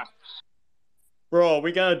 mwah, mwah. Bro,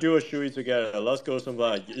 we gotta do a Shui together. Let's go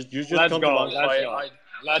somebody. You just Let's come go. to London.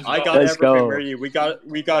 I got Let's everything go. ready. We got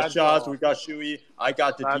Let's shots. go. We got Shui. I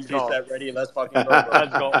got the Let's DJ go. set ready. Let's fucking go, bro.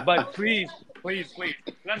 Let's go. But please,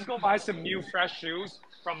 let's go buy some new fresh shoes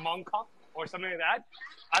from Mongkok or something like that.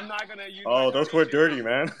 I'm not gonna use. Oh, those were dirty,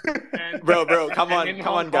 man. Bro, come and in on,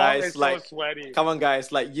 Hong Kong, guys. it's Like, so sweaty. come on,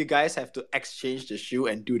 guys. Like, you guys have to exchange the shoe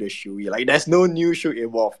and do the shoey. Like, there's no new shoe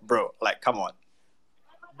involved, bro. Like, come on.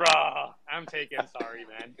 Bruh, I'm taken. Sorry,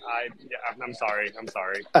 man. I'm sorry.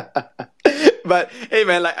 But hey,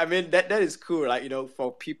 man, like, I mean, that is cool. Like,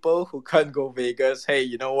 for people who can't go Vegas, hey,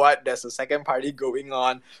 you know what? There's a second party going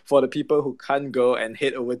on for the people who can't go and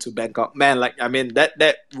head over to Bangkok. Man, like, I mean,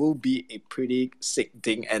 that will be a pretty sick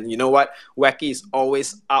thing. And you know what? Wacky is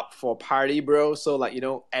always up for party, bro. So, like,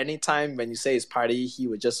 anytime when you say it's party, he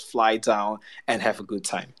would just fly down and have a good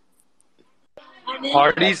time.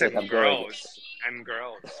 Parties I'm and girls. And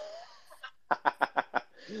girls.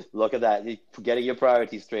 Look at that. You're getting your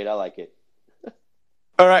priorities straight. I like it.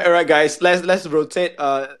 All right, guys. Let's rotate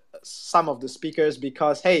some of the speakers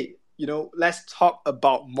because hey, let's talk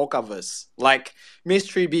about Mochaverse. Like Miss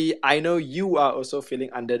 3B, I know you are also feeling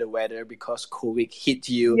under the weather because COVID hit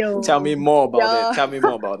you. Yo. Tell me more about Yeah. it. Tell me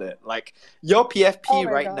more about it. Like your PFP Oh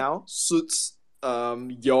my right God. now suits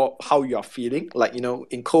how you're feeling. Like in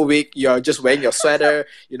COVID, you're just wearing your sweater.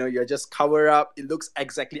 You're just covered up. It looks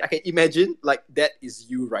exactly. I can imagine like that is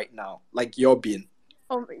you right now. Like you're being.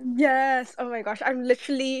 Yes. Oh my gosh. I'm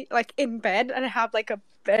literally like in bed and I have like a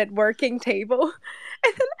bed working table.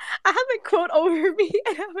 And then I have a coat over me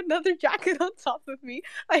and I have another jacket on top of me.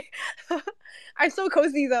 Like I'm so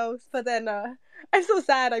cozy though. But then I'm so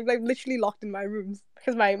sad. I'm like literally locked in my rooms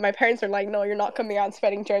because my parents are like, no, you're not coming out and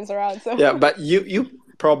spreading germs around. So Yeah, but you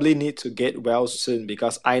probably need to get well soon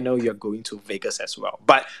because I know you're going to Vegas as well.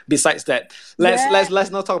 But besides that,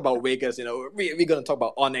 let's not talk about Vegas. We're gonna talk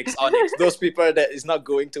about Onyx. Those people that is not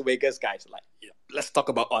going to Vegas, guys. Like, let's talk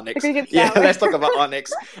about Onyx. Okay, good Yeah, shower. let's talk about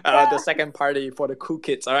Onyx. The second party for the cool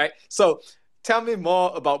kids. All right. So tell me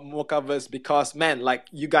more about Mochaverse because man, like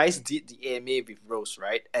you guys did the AMA with Rose,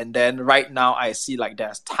 right? And then right now I see like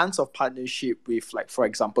there's tons of partnership with like for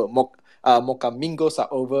example Mocha Mingos are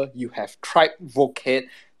over. You have Tribe Vocate.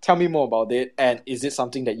 Tell me more about it. And is it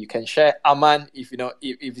something that you can share? Aman, if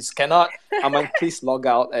it cannot, Aman, please log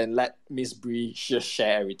out and let Miss Bree just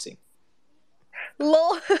share everything.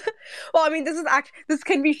 lol. Well, I mean, this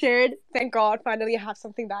can be shared. Thank God, finally I have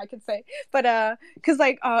something that I can say. But because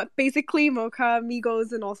basically Mocha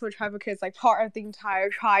Migos and also Tribe Kids like part of the entire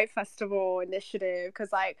Tribe Festival initiative. Because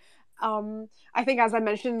I think as I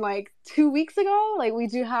mentioned like 2 weeks ago, like we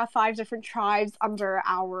do have 5 different tribes under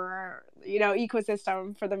our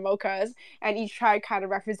ecosystem for the Mochas, and each tribe kind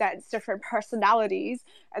of represents different personalities.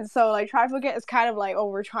 And so like Tribe Kids is kind of like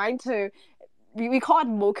we're trying to. We call it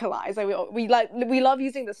vocalize. Like we love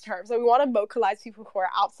using this term. So we want to vocalize people who are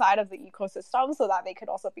outside of the ecosystem so that they could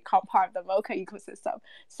also become part of the Mocha ecosystem.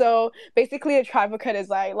 So basically a Tribe Kid is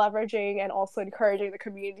like leveraging and also encouraging the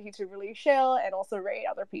community to really chill and also rate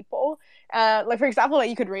other people. Like for example, like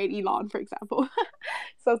you could rate Elon, for example.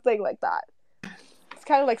 Something like that. It's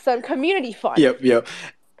kind of like some community fun. Yep.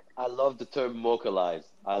 I love the term localized.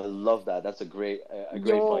 I love that. That's a great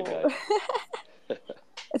Yo. point, guys.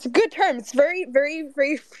 It's a good term. It's very, very,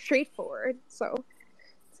 very straightforward. So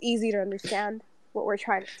it's easy to understand what we're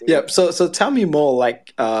trying to do. Yep. So tell me more.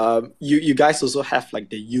 Like you guys also have like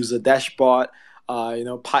the user dashboard.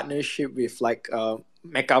 partnership with like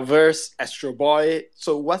Mechaverse, Astro Boy.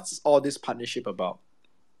 So what's all this partnership about?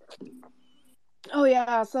 Oh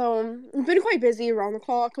yeah, so I've been quite busy around the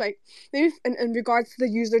clock. Like maybe in regards to the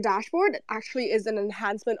user dashboard, it actually is an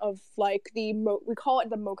enhancement of like we call it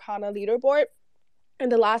the Mokana leaderboard. In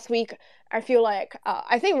the last week, I feel like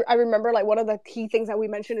I think I remember like one of the key things that we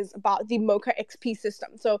mentioned is about the Mocha XP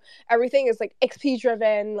system. So everything is like XP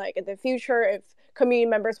driven. Like in the future, if community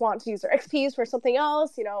members want to use their XPs for something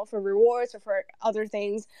else, for rewards or for other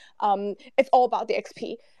things, it's all about the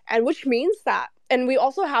XP. And which means that, and we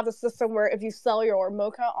also have a system where if you sell your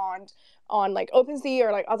Mocha on like OpenSea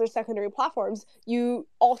or like other secondary platforms, you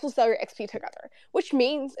also sell your XP together. Which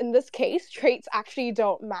means in this case, traits actually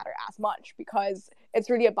don't matter as much because it's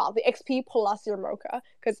really about the XP plus your Mocha,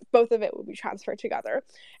 because both of it will be transferred together.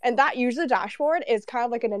 And that user dashboard is kind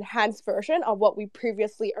of like an enhanced version of what we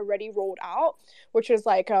previously already rolled out, which is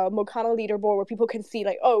like a Mokana leaderboard where people can see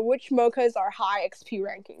like, oh, which Mochas are high XP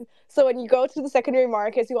ranking. So when you go to the secondary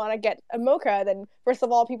markets, you want to get a Mocha, then first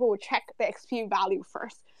of all, people will check the XP value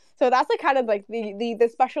first. So that's like kind of like the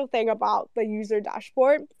special thing about the user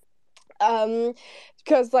dashboard.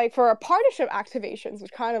 Because like for our partnership activations,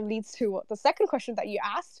 which kind of leads to the second question that you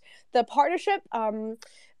asked, the partnership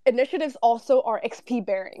initiatives also are XP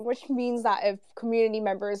bearing, which means that if community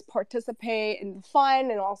members participate in the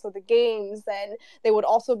fun and also the games, then they would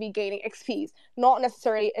also be gaining XPs, not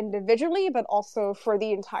necessarily individually, but also for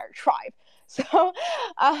the entire tribe. So,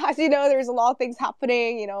 as you know, there's a lot of things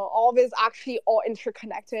happening. All of it is actually all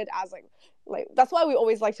interconnected as like that's why we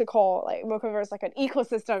always like to call like Mochaverse like an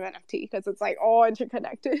ecosystem NFT, because it's like all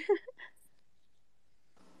interconnected.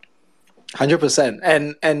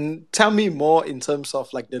 100%. And tell me more in terms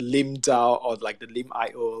of like the Lim DAO or like the Lim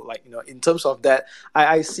IO. Like, in terms of that,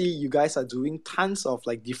 I see you guys are doing tons of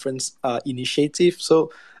like different initiatives.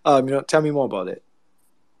 So, tell me more about it.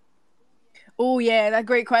 Oh yeah, that's a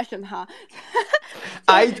great question, huh?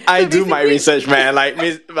 I do my research, man. Like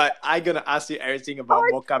I gonna ask you everything about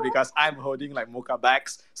Mocha because I'm holding like Mocha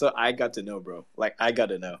bags, so I got to know, bro. Like I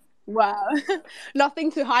gotta know. Wow,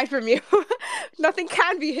 nothing to hide from you. Nothing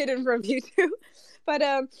can be hidden from you too. But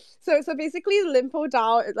so basically, Limpo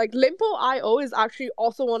DAO, like Limpo IO, is actually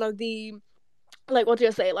also one of the, like, what do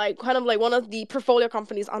you say, like kind of like one of the portfolio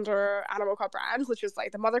companies under Animoca Brands, which is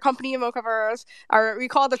like the mother company in Mochaverse, or we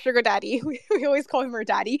call it the sugar daddy. We always call him our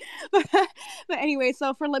daddy. But anyway,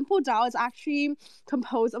 so for Limpo DAO, it's actually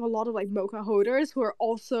composed of a lot of like Mocha holders who are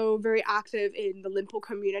also very active in the Limpo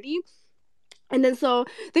community. And then so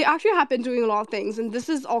they actually have been doing a lot of things, and this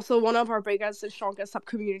is also one of our biggest and strongest sub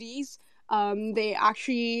communities. They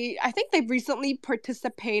actually, I think they've recently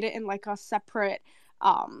participated in like a separate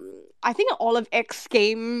I think an Olive X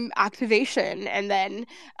game activation, and then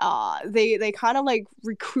they kind of like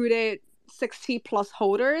recruited 60 plus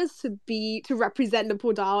holders to represent the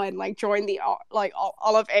DAO and like join the like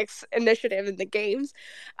Olive X initiative in the games.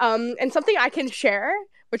 And something I can share,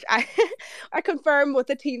 which I I confirm with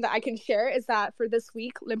the team that I can share, is that for this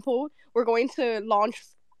week, Limpo, we're going to launch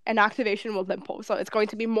an activation with Limpo. So it's going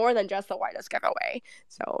to be more than just a wireless giveaway.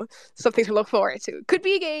 So something to look forward to. Could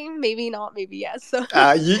be a game, maybe not, maybe yes. So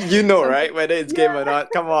you know, right? Whether it's game or not.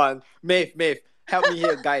 Come on. Maeve, help me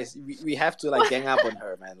here, guys. We have to like gang up on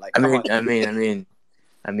her, man. Like I come mean,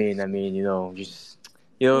 on. just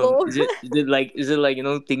is it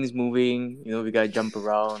like things moving? We gotta jump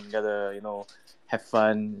around, gotta have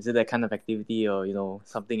fun. Is it that kind of activity, or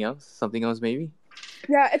something else? Something else maybe?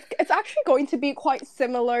 Yeah, it's actually going to be quite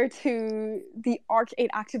similar to the Arc 8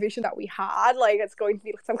 activation that we had. Like it's going to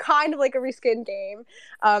be some kind of like a reskin game.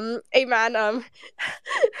 Hey man,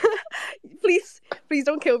 please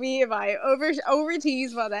don't kill me if I over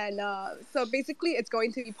tease, but then so basically it's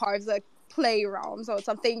going to be part of the play realm, so it's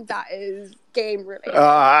something that is game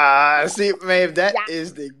related. See, Maeve, that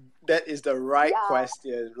is the right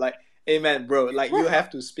question. Like, hey man, bro, like you have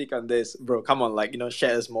to speak on this, bro. Come on, like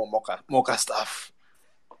share us more Mocha stuff.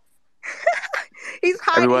 He's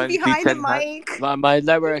hiding Everyone, behind the please mic. My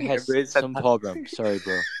library has some problem. Sorry,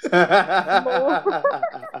 bro.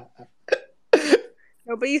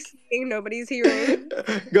 Nobody's seeing, nobody's hearing.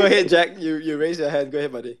 Go ahead, Jack. You raise your hand. Go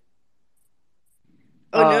ahead, buddy.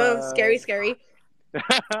 Oh no, scary.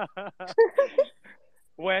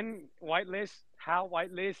 When whitelist, how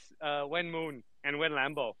whitelist, when Moon, and when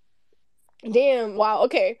Lambo. Damn, wow,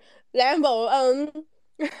 okay. Lambo,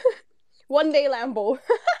 one day Lambo.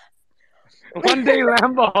 One day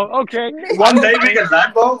Lambo, okay. One day we get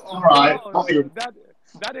Lambo? Alright. No,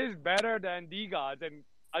 that is better than D-Gods and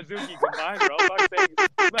Azuki combined, bro.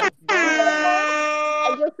 Let's go.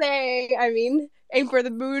 I'm just saying, I mean, aim for the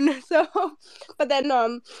moon. So, but then,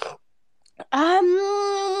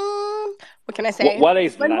 What can I say? What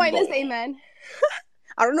is When whitelist, Lambo? amen.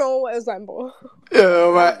 I don't know what is Lambo. Yeah,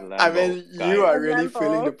 What is but I Lambo, mean, you guys? are What's really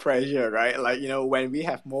feeling the Lambo? pressure, right? Like, when we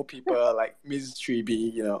have more people like Miss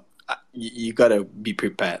Treeby, you gotta be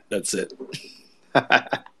prepared. That's it.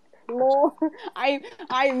 No,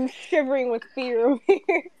 I'm shivering with fear over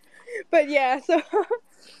here. But yeah, so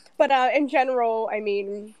but in general, I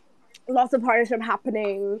mean, lots of partnership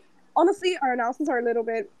happening. Honestly, our announcements are a little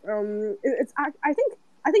bit. I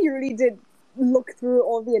think you really did look through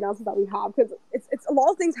all the announcements that we have because it's a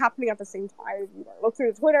lot of things happening at the same time. Look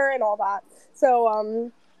through the Twitter and all that. So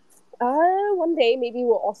one day maybe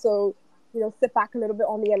we'll also sit back a little bit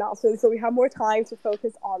on the announcements so we have more time to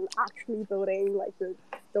focus on actually building like the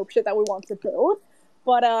dope shit that we want to build.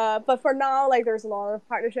 But for now, like there's a lot of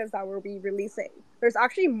partnerships that we'll be releasing. There's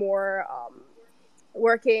actually more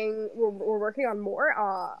we're working on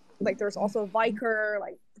more. Like there's also Viker.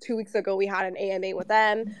 Like 2 weeks ago we had an AMA with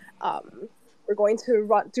them. We're going to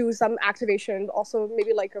do some activations, also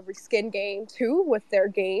maybe like a reskin game too with their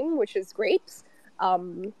game, which is Grapes.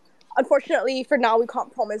 Unfortunately, for now we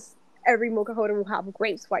can't promise every Mocha holder will have a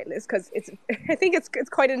Grapes whitelist because I think it's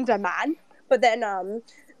quite in demand. But then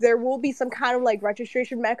there will be some kind of like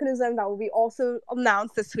registration mechanism that will be also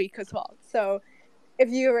announced this week as well. So if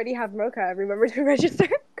you already have Mocha, remember to register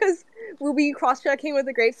because we'll be cross-checking with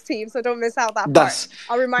the Grapes team, so don't miss out that part. Does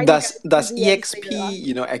I'll remind you guys does to DMs EXP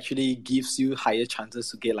later on. actually gives you higher chances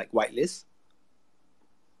to get like whitelist?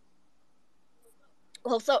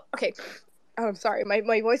 Well, so okay. I'm sorry,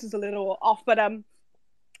 my voice is a little off, but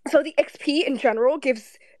so the XP in general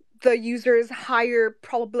gives the users higher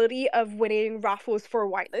probability of winning raffles for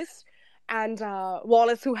whitelist, and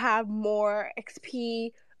wallets who have more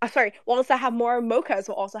XP. Wallets that have more mochas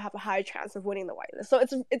will also have a higher chance of winning the whitelist. So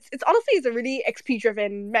it's honestly it's a really XP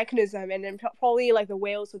driven mechanism, and then probably like the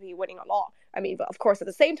whales will be winning a lot. I mean, but of course at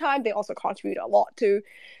the same time they also contribute a lot to,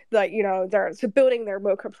 like to building their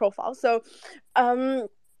mocha profile. So,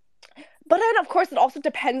 but then, of course, it also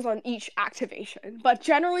depends on each activation. But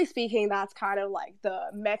generally speaking, that's kind of like the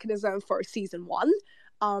mechanism for season 1.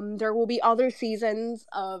 There will be other seasons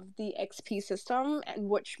of the XP system, and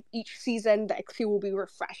which each season the XP will be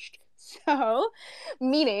refreshed. So,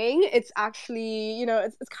 meaning it's actually,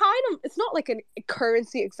 it's kind of, it's not like a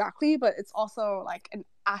currency exactly, but it's also like an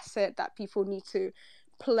asset that people need to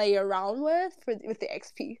play around with the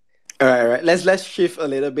XP. All right. Let's shift a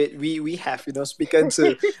little bit. We have spoken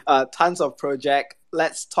to tons of project.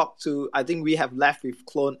 Let's talk to. I think we have left with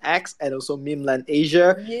Clone X and also Mimland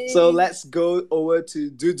Asia. Yay. So let's go over to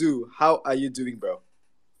Dudu. How are you doing, bro?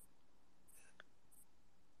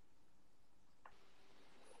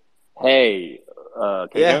 Hey, can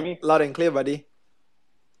you hear me? Loud and clear, buddy.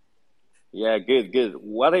 Yeah, good.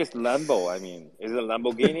 What is Lambo? I mean, is it a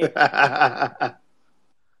Lamborghini?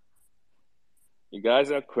 You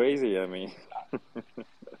guys are crazy. I mean,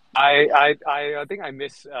 I think I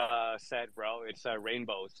said, bro. It's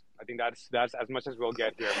rainbows. I think that's as much as we'll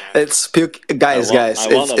get here, man. It's guys.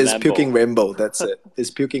 I want a It's Lambo. puking rainbow. That's it.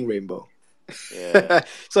 It's puking rainbow. Yeah.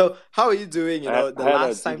 So how are you doing? I The had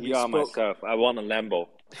last a time we GTR spoke. myself. I want a Lambo.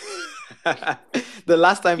 The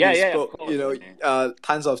last time we Yeah, of spoke, course,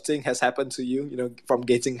 tons of things has happened to you. From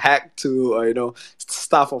getting hacked to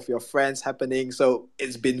stuff of your friends happening. So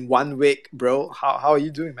it's been 1 week, bro. How are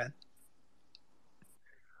you doing, man?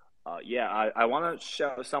 Yeah, I want to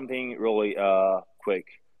share something really quick.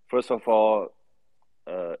 First of all,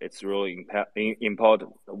 it's really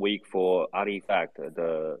important week for Artifact.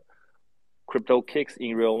 The crypto kicks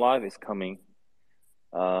in real life is coming.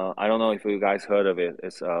 I don't know if you guys heard of it.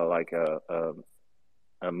 It's like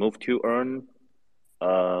a move to earn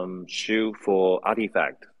shoe for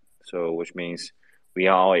Artifact. So which means we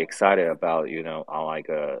are all excited about like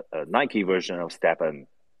a Nike version of Steppen.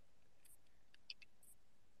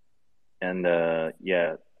 And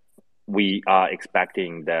yeah, we are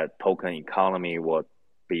expecting that token economy will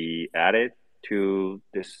be added to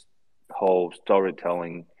this whole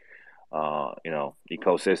storytelling,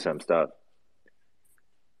 ecosystem stuff.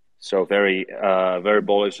 So very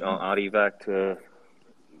bullish on Artifact.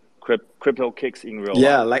 Crypto kicks in real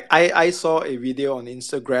Yeah, life. like I saw a video on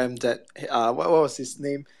Instagram that what was his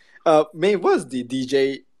name? May was the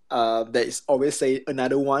DJ that is always say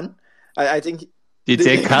another one. I think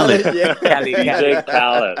DJ Khaled. Yeah. DJ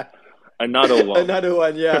Khaled. Another one. Another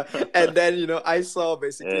one, yeah. And then I saw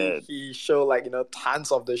basically Yeah. he showed like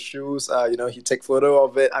tons of the shoes. He take photo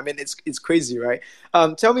of it. I mean, it's crazy, right?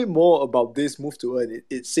 Tell me more about this move to earn.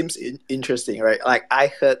 It seems interesting, right? Like I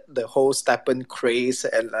heard the whole Steppen craze,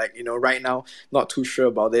 and like right now not too sure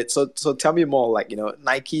about it. So tell me more, like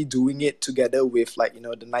Nike doing it together with like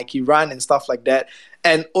the Nike Run and stuff like that.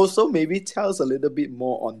 And also maybe tell us a little bit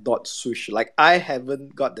more on Dot Swoosh. Like I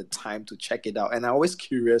haven't got the time to check it out, and I'm always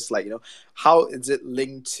curious, like how is it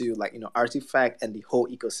linked to like Artifact and the whole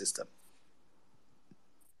ecosystem?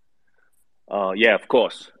 Yeah, of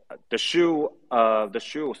course. The shoe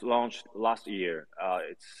was launched last year.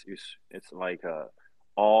 It's like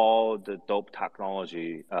all the dope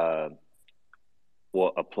technology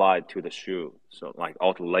were applied to the shoe. So like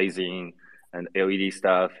auto lacing and LED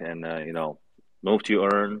stuff, and move to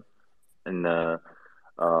earn, and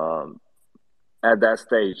at that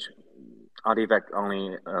stage, Artifact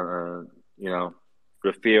only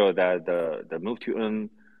revealed that the move to earn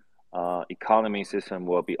economy system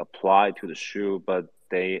will be applied to the shoe, but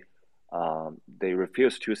they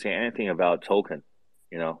refuse to say anything about token.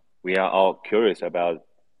 We are all curious about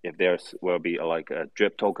if there will be like a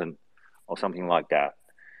drip token or something like that,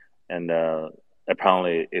 and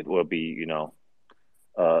apparently it will be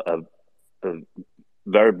a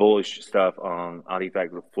very bullish stuff on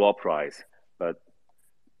Artifact floor price, but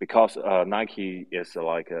because Nike is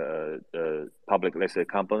like a public listed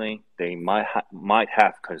company, they might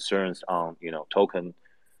have concerns on token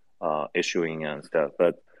issuing and stuff.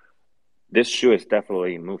 But this shoe is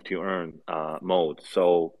definitely move to earn mode,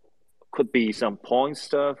 so could be some point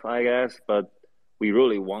stuff, I guess. But we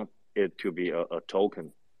really want it to be a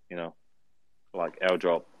token, like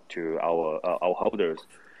airdrop to our holders.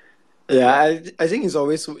 Yeah, I think it's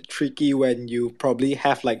always tricky when you probably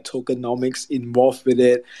have like tokenomics involved with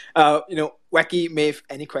it. Wacky Maeve,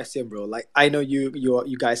 any question, bro? Like I know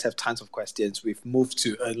you guys have tons of questions with move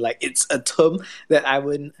to earn. Like it's a term that I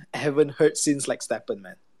haven't heard since like Steppen,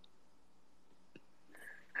 man.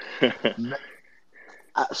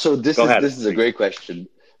 So this Go is ahead, this is a please. great question.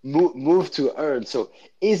 Move to earn. So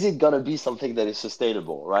is it gonna be something that is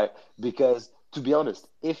sustainable, right? Because to be honest,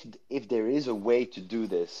 if there is a way to do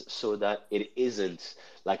this so that it isn't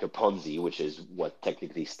like a Ponzi, which is what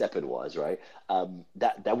technically Steppen was, right?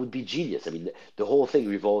 That would be genius. I mean, the whole thing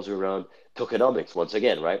revolves around tokenomics once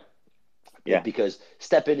again, right? Yeah. Because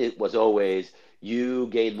Steppen it was always you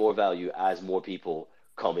gain more value as more people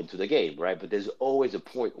come into the game, right? But there's always a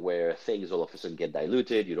point where things all of a sudden get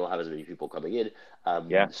diluted. You don't have as many people coming in,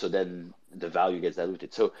 Yeah. so then the value gets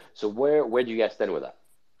diluted. So where do you guys stand with that?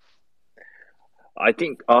 I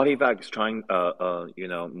think Artifact is trying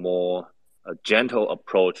more a gentle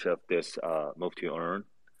approach of this move to earn,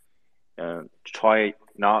 and try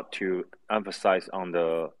not to emphasize on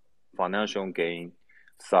the financial gain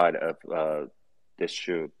side of this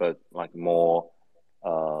shoe, but like more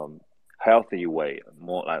healthy way,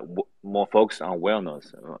 more like more focused on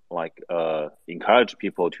wellness, like encourage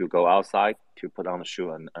people to go outside to put on the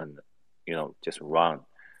shoe and just run.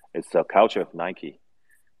 It's the culture of Nike.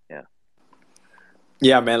 Yeah.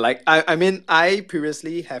 Yeah, man. Like I mean, I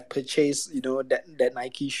previously have purchased, that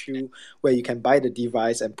Nike shoe where you can buy the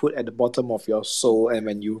device and put at the bottom of your sole, and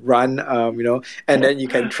when you run, and then you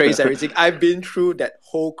can trace everything. I've been through that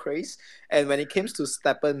whole craze, and when it comes to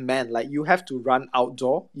Steppen, man, like you have to run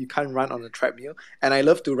outdoor. You can't run on a treadmill, and I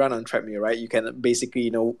love to run on treadmill. Right? You can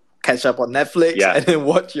basically, catch up on Netflix Yeah. and then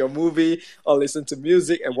watch your movie or listen to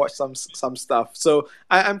music and watch some stuff. So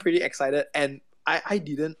I'm pretty excited, and I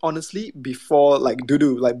didn't honestly before like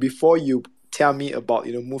Dudu, like before you tell me about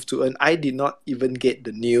move to earn, I did not even get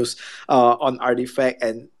the news on Artifact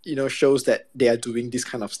and shows that they are doing this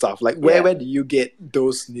kind of stuff. Like where do you get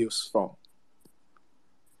those news from?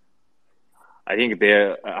 I think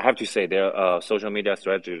I have to say their social media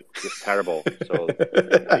strategy is terrible. So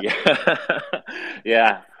yeah,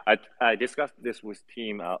 yeah. I discussed this with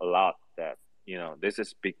team a lot that this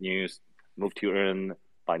is big news. Move to earn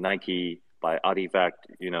by Nike, by Artifact,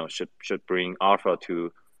 should bring alpha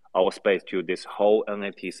to our space, to this whole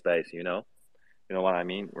NFT space. You know what I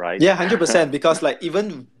mean, right? Yeah, 100%. Because like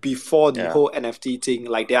even before the Yeah. whole NFT thing,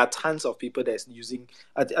 like there are tons of people that's using.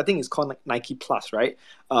 I think it's called Nike Plus, right?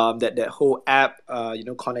 That whole app,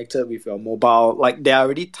 connected with your mobile. Like there are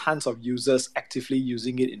already tons of users actively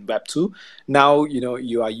using it in Web2. Now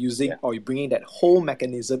you are using or you're bringing that whole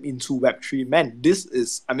mechanism into Web3. Man, this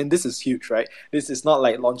is huge, right? This is not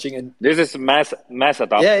like launching an. This is mass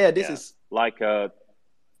adoption. Yeah. This is like the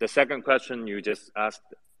second question you just asked.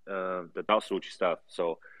 The dot swoosh stuff.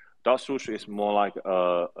 So dot swoosh is more like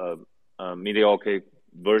a mediocre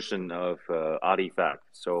version of Artifact.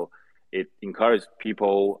 So it encourages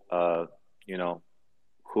people,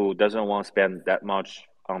 who doesn't want to spend that much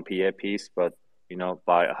on PA piece, but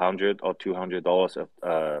buy $100 or $200 of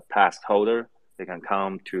pass holder, they can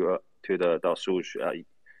come to the Sush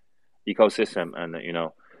ecosystem and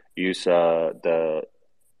use the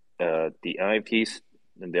NFTs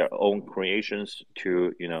and their own creations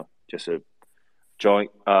to just join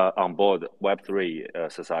on board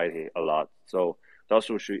Web3 society a lot. So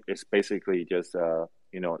Sush is basically just a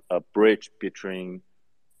bridge between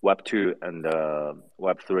Web2 and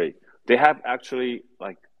Web3. They have actually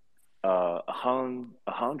like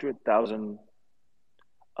 100,000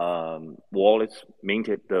 wallets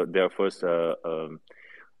minted their first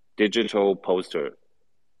digital poster.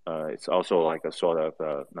 It's also like a sort of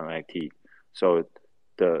non-IT. So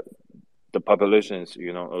the population is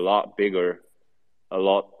a lot bigger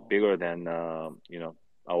than our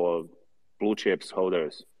blue chips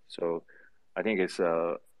holders. So I think it's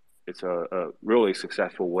a really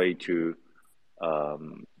successful way to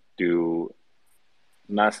do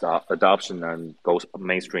mass adoption and go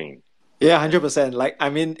mainstream. Yeah, 100%. Like, I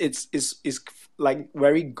mean, it's like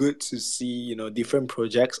very good to see, different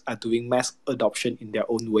projects are doing mass adoption in their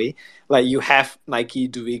own way. Like you have Nike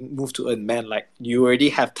doing Move to Earn Man. Like you already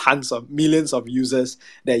have tons of millions of users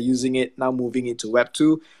that are using it, now moving into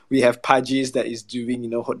Web2. We have Pudgies that is doing,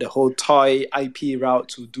 the whole toy IP route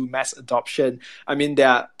to do mass adoption. I mean, there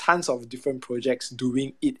are tons of different projects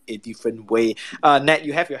doing it a different way. Nat,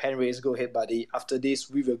 you have your hand raised. Go ahead, buddy. After this,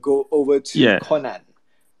 we will go over to Conan.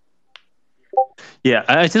 Yeah,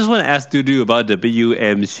 I just want to ask Dudu about the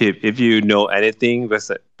BUM chip. If you know anything,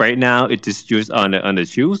 because right now it is used on the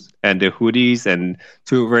shoes and the hoodies and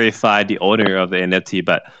to verify the owner of the NFT.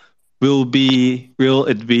 But will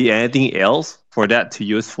it be anything else for that to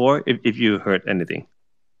use for? If you heard anything.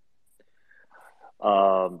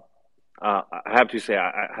 I have to say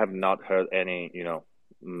I have not heard any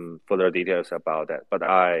further details about that. But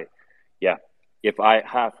if I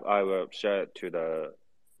have, I will share it to the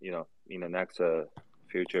in the next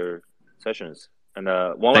future sessions. And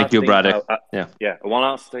one Thank last you, thing, brother. one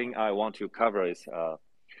last thing I want to cover is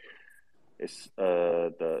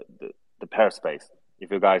the Paraspace. If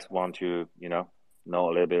you guys want to know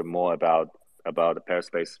a little bit more about the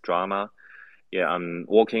Paraspace drama, I'm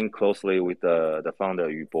working closely with the founder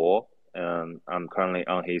Yu Bo, and I'm currently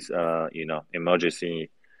on his emergency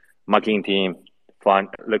marketing team, find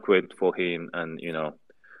liquid for him, and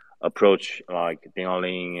approach like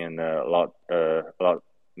Ding and a lot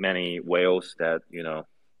many whales that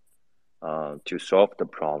to solve the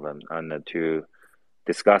problem and to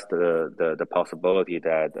discuss the possibility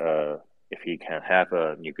that if he can have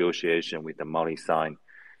a negotiation with the multi-sign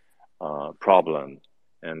problem,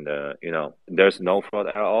 and there's no fraud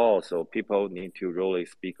at all, so people need to really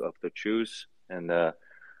speak of the truth. And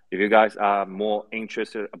if you guys are more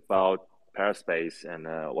interested about Paraspace and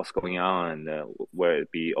what's going on and where it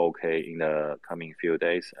be okay in the coming few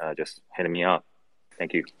days, just hit me up.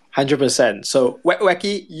 Thank you. 100%. So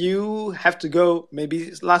Wacky, you have to go.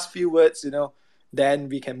 Maybe last few words, then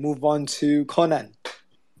we can move on to Conan.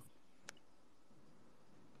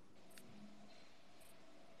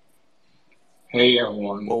 Hey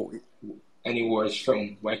everyone. Any words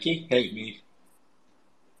from Wacky? Hey me.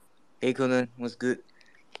 Hey Conan, what's good?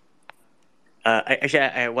 I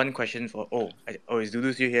have one question for. Is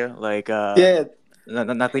Dudu still here? Like,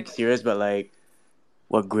 nothing serious, but like,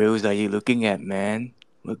 what grills are you looking at, man?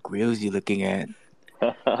 What grills you looking at?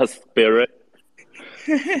 Spirit.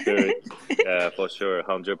 Yeah, for sure,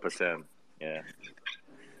 100%. Yeah.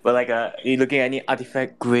 But like, are you looking at any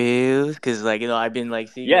artifact grills? Cause like I've been like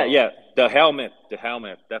seeing. Yeah, the helmet,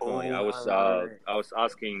 definitely. I was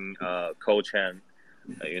asking Coach Han,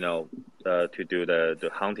 to do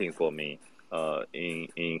the hunting for me,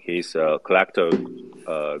 in his collector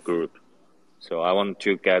group. So I want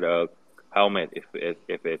to get a helmet if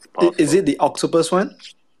it's possible. Is it the octopus one?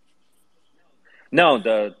 No,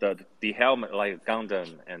 the helmet like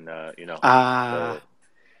Gundam and the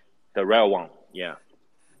rare one. Yeah,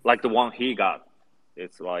 like the one he got.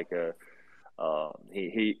 It's like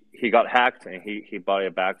he got hacked and he bought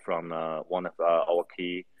it back from one of our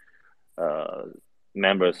key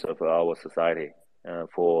members of our society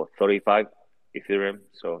for 35 Ethereum.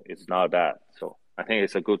 So it's not bad. So I think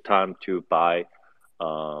it's a good time to buy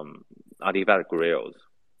artifact grills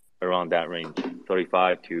around that range,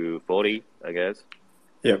 35 to 40, I guess.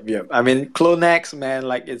 Yep. I mean, Clonex, man,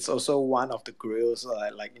 like it's also one of the grills,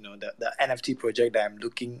 like the NFT project that I'm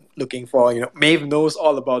looking for. Maeve knows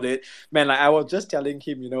all about it, man. Like I was just telling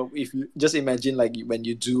him, if you just imagine like when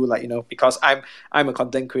you do like because I'm a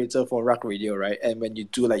content creator for Rock Radio, right? And when you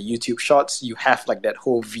do like YouTube Shorts, you have like that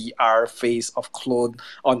whole VR face of clone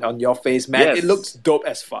on your face, man. It looks Yes. dope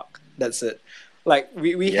as fuck. That's it. Like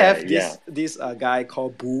we Yeah, have yeah, this guy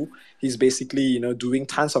called Boo. He's basically doing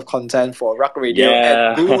tons of content for Rock Radio,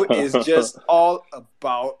 and yeah. Boo is just all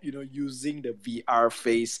about using the VR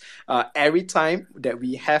face. Every time that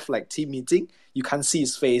we have like team meeting, you can't see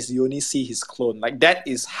his face, you only see his clone. Like that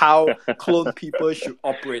is how clone people should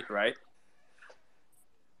operate, right?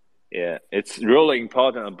 Yeah, it's really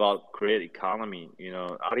important about create economy.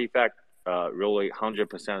 Artifact really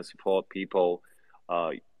 100% support people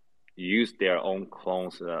use their own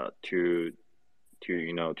clones to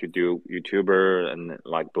do YouTuber and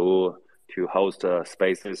like Boo to host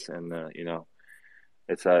spaces, and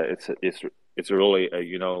it's really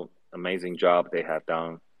a amazing job they have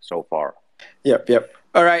done so far. Yep.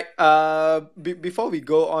 All right. Before we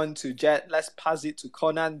go on to Jet, let's pass it to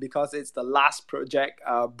Conan because it's the last project.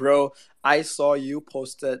 Bro, I saw you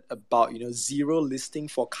posted about zero listing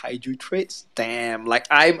for kaiju trades. Damn, like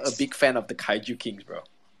I'm a big fan of the Kaiju Kings, bro.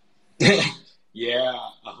 Yeah,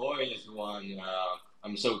 ahoy everyone.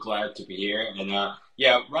 I'm so glad to be here. And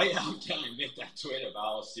right after I made that tweet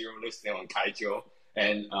about zero listing on Kaiju,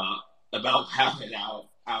 and about half an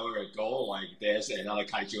hour ago, like there's another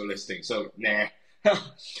Kaiju listing. So nah.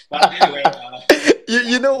 But anyway,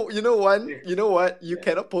 you know what? You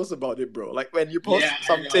cannot post about it, bro. Like when you post yeah, I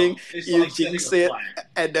something, know. It's you like setting jinx a it, flag.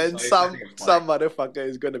 and then It's like some setting a flag. motherfucker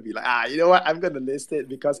is gonna be like, you know what? I'm gonna list it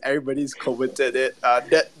because everybody's commented it.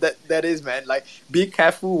 That is, man. Like, be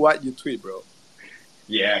careful what you tweet, bro.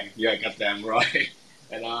 Yeah, goddamn right.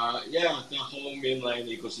 And the whole mainland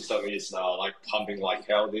ecosystem is like pumping like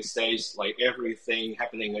hell these days. Like everything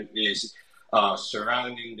happening is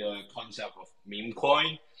surrounding the concept of meme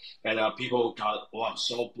coin, and people got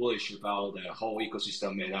so bullish about the whole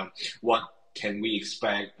ecosystem and what can we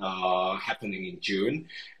expect happening in June,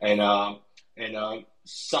 and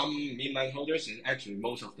some meme holders, and actually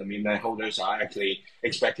most of the meme holders are actually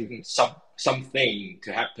expecting something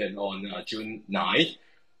to happen on June 9th.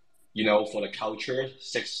 For the culture,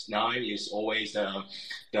 6-9 is always the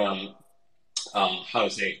how to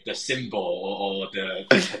say, the symbol or the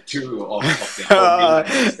tattoo of the whole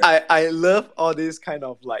meme. I love all this kind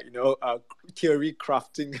of like theory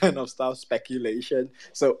crafting kind of stuff, speculation.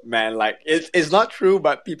 So man, like it's not true,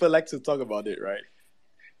 but people like to talk about it, right?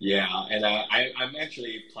 Yeah, and I'm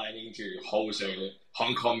actually planning to host a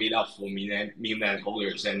Hong Kong meetup for meme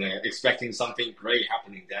holders, and expecting something great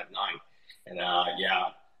happening that night. And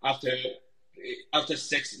after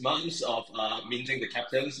 6 months of minting the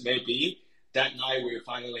captains, maybe that night we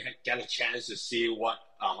finally get a chance to see what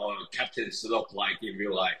our captains look like in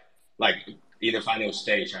real life, like in the final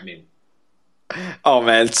stage. I mean. Oh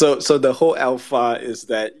man, so the whole alpha is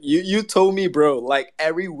that you told me, bro, like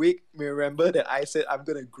every week, remember that I said I'm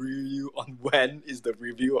gonna grill you on when is the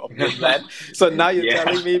review of Mainland. So now you're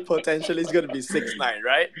telling me potentially it's gonna be 6-9,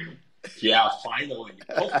 right? Yeah, finally.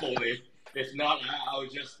 Hopefully. If not, I'll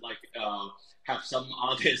just like have some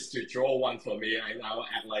artist to draw one for me, and I'll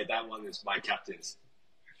act like that one is my captain's.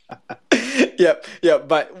 Yep.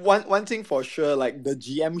 But one thing for sure, like the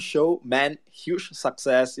GM show, man, huge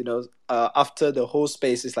success. After the whole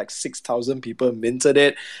space is like 6,000 people minted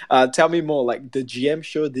it. Tell me more, like the GM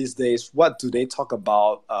show these days. What do they talk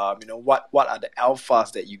about? What are the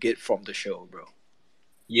alphas that you get from the show, bro?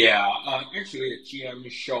 Yeah, actually, the GM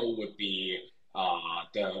show would be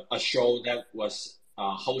a show that was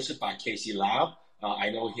hosted by Casey Lau. I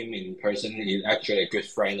know him in person. He's actually a good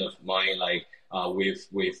friend of mine. Like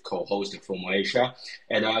we've co-hosted for Malaysia,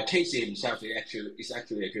 and Casey himself is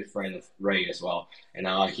actually a good friend of Ray as well. And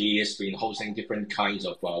he has been hosting different kinds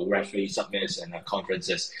of Web3 summits and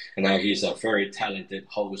conferences. And he's a very talented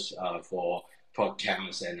host for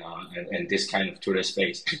podcasts and this kind of Twitter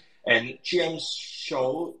space. And GM's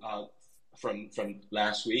show from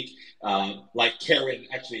last week, like Karen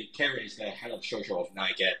is the head of social of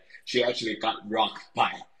NIGET. She actually got rocked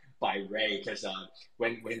by Ray because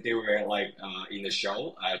when they were like in the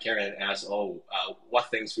show, Karen asked, what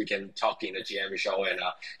things we can talk in the GM show, and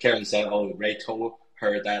Karen said, Ray told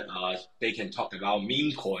her that they can talk about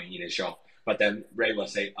meme coin in the show, but then Ray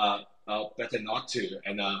was say, better not to,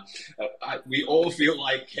 and we all feel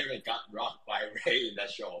like Karen got rocked by Ray in that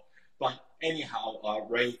show. But anyhow,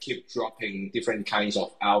 Ray keep dropping different kinds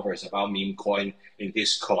of alphas about meme coin in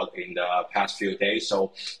Discord in the past few days.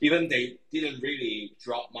 So even they didn't really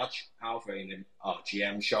drop much alpha in the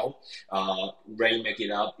GM show, Ray make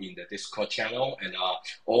it up in the Discord channel, and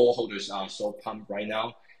all holders are so pumped right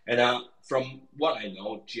now. And from what I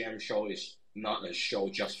know, GM show is not a show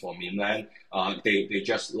just for meme land. They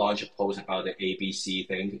just launched a post about the ABC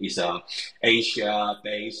thing. It's a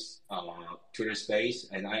Asia-based Twitter space,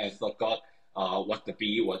 and I forgot what the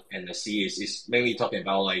B and the C is. It's mainly talking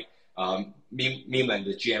about like meme and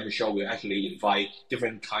the GM show will actually invite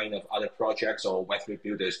different kind of other projects or Web3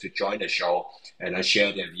 builders to join the show and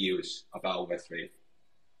share their views about Web3.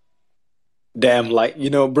 Damn, like,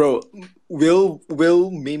 bro,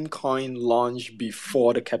 will meme coin launch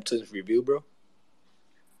before the captain's reveal, bro?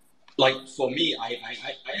 Like for me, I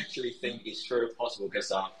actually think it's very possible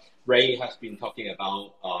because Ray has been talking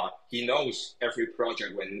about he knows every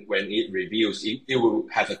project when it reveals it will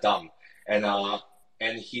have a dump, and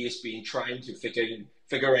he's been trying to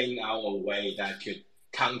figuring out a way that could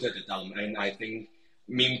counter the dump, and I think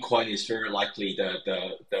meme coin is very likely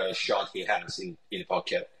the shot he has in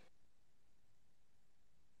pocket.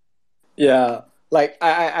 Yeah, like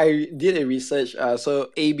I did a research.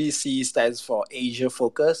 So ABC stands for Asia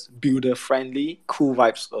Focus, Builder Friendly, Cool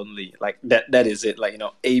Vibes Only. Like that is it. Like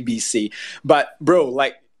ABC. But bro,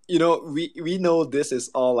 like we know this is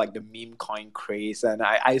all like the meme coin craze, and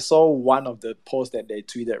I saw one of the posts that they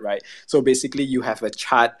tweeted, right? So basically you have a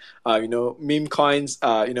chart, meme coins,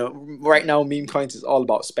 right now meme coins is all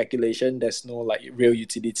about speculation. There's no like real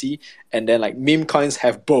utility, and then like meme coins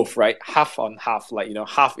have both, right? Half on half, like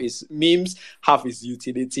half is memes, half is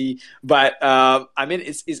utility. But I mean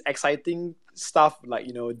it's exciting stuff, like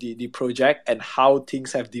the project and how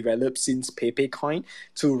things have developed since Pepe coin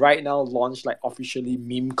to right now launch like officially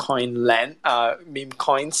meme coins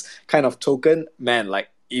kind of token. Man, like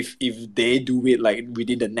if they do it like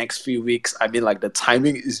within the next few weeks, I mean like the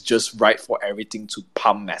timing is just right for everything to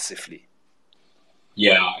pump massively.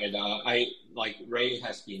 Yeah, and I like Ray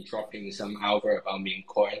has been dropping some alpha about meme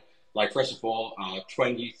coin. Like first of all,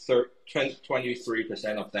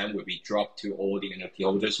 23% of them will be dropped to all the NFT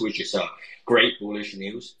holders, which is a great bullish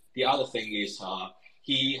news. The other thing is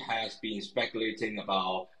he has been speculating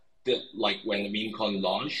about when the meme coin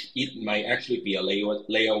launch, it might actually be a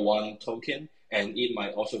layer one token, and it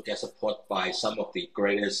might also get support by some of the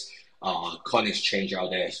greatest coin exchange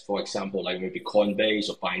out there. For example, like maybe Coinbase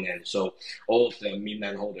or Binance. So all of the meme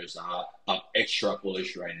land holders are extra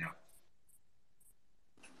bullish right now.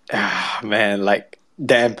 Man, like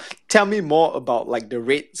damn. Tell me more about like the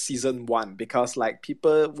raid season 1, because like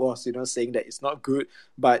people was saying that it's not good,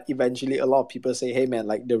 but eventually a lot of people say, hey man,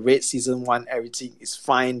 like the raid season 1 everything is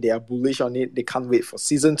fine, they are bullish on it, they can't wait for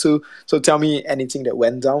season 2. So tell me anything that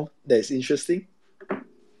went down that is interesting.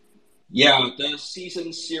 Yeah, the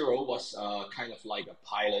season 0 was kind of like a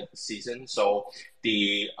pilot season, so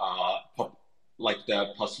the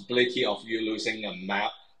the possibility of you losing a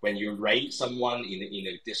map when you raid someone in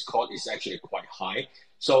the Discord is actually quite high.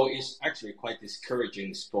 So it's actually quite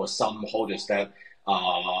discouraging for some holders that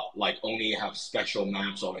only have special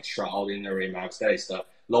maps or extraordinary maps. That is the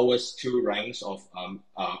lowest 2 ranks of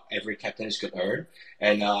every captains could earn,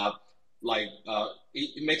 and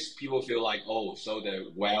it makes people feel like, oh, so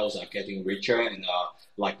the whales are getting richer, and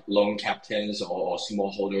lone captains or small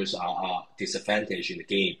holders are disadvantaged in the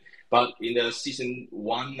game. But in the season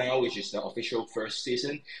 1 now, which is the official first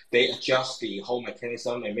season, they adjust the whole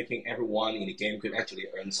mechanism and making everyone in the game could actually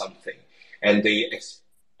earn something. And the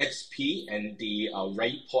XP and the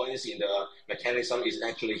rate points in the mechanism is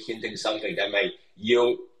actually hinting something that may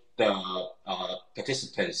yield the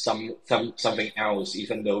participants something else,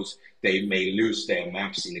 even though they may lose their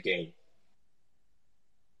maps in the game.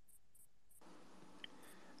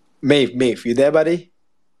 Maeve, you there, buddy?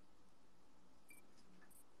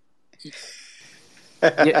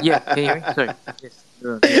 Yeah, can you hear me? Sorry. Yes.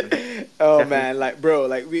 Oh Definitely. man, like bro,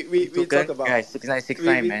 like we talk about guys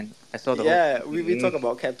 6969, man. I saw the whole we talk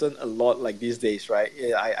about Captain a lot like these days, right?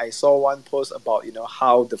 Yeah, I saw one post about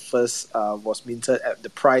how the first was minted at the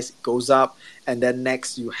price goes up, and then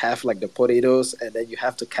next you have like the potatoes, and then you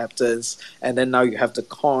have the captains, and then now you have the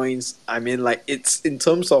coins. I mean, like it's in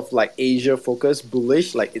terms of like Asia focus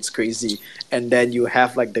bullish, like it's crazy, and then you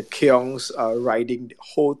have like the Kyongs riding the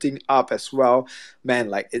whole thing up as well. Man,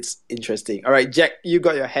 like it's interesting. All right, Jack, you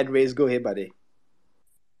got your hand raised. Go ahead, buddy.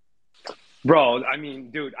 Bro, I mean,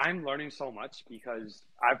 dude, I'm learning so much because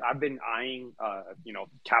I've been eyeing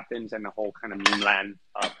captains and the whole kind of meme land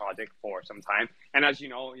project for some time. And as you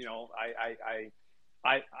know,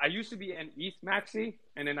 I used to be an ETH maxi,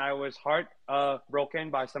 and then I was heart broken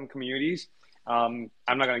by some communities. I'm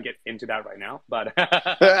not gonna get into that right now, but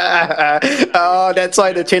Oh, that's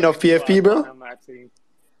why the chain of PFP, bro. maxi.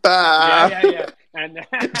 Ah. Yeah. And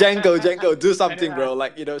Jenko, do and something, then bro.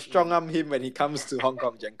 Like, strong arm him when he comes to Hong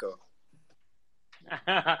Kong, Jenko.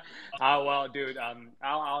 Oh well, dude.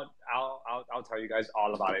 I'll tell you guys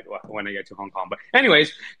all about it when I get to Hong Kong. But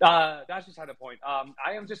anyways, that's just the point.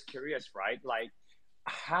 I am just curious, right? Like,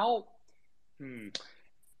 how do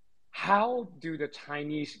the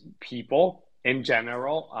Chinese people in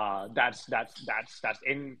general, that's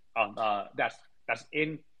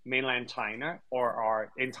in mainland China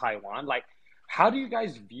or in Taiwan, like, how do you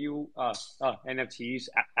guys view NFTs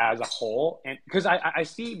as a whole? And because I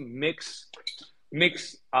see mixed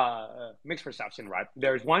perception, right?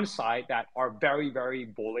 There's one side that are very, very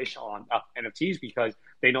bullish on NFTs because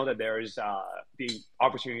they know that there is the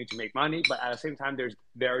opportunity to make money, but at the same time there's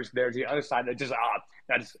the other side that just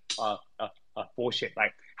that's bullshit.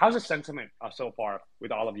 Like, how's the sentiment so far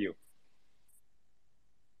with all of you?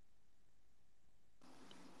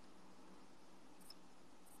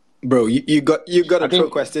 Bro, you got to throw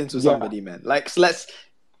think, questions to yeah. somebody, man. Like, let's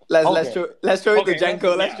Okay. throw it to Okay,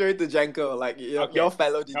 Jenko. Let's yeah. throw it to Jenko. Like, your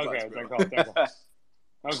fellow debuts, bro.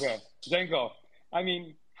 Okay, Jenko. I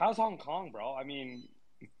mean, how's Hong Kong, bro? I mean,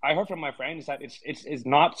 I heard from my friends that it's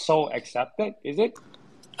not so accepted, is it?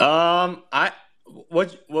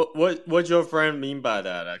 What your friend mean by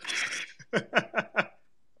that?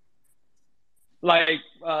 Like,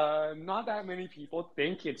 not that many people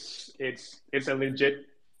think it's a legit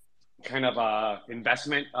kind of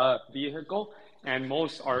investment vehicle, and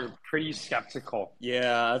most are pretty skeptical.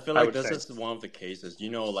 Yeah, I feel I like would this say. is one of the cases.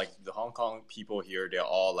 Like the Hong Kong people here, they're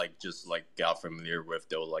all like just like got familiar with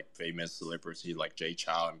those like famous celebrities like Jay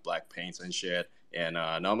Chow and Black Paints and shit. And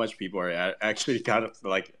not much people are actually kind of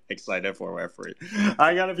like excited for Web3.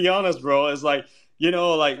 I gotta be honest, bro. It's like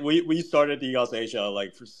like we started DeGos Asia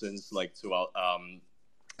like since like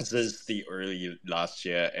since the early last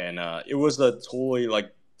year, and it was a totally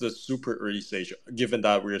like the super early stage. Given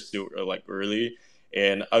that we're still like early.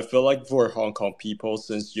 And I feel like for Hong Kong people,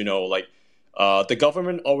 since the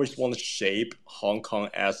government always want to shape Hong Kong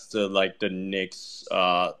as the next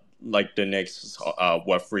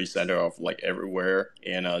Web3 center of like everywhere,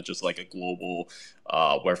 and just like a global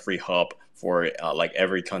Web3 hub for like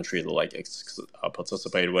every country to like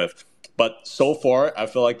participate with. But so far, I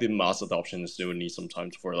feel like the mass adoption still needs some time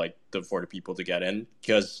for the people to get in,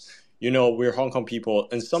 because we're Hong Kong people,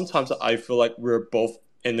 and sometimes I feel like we're both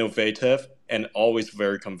innovative and always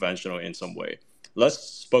very conventional in some way. Let's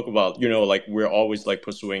spoke about like we're always like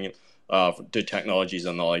pursuing the technologies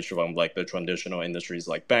and knowledge from like the traditional industries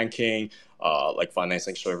like banking, like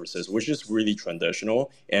financing services, which is really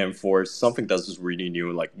traditional, and for something that's really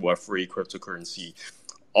new like Web3 cryptocurrency,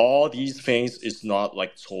 all these things is not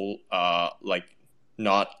like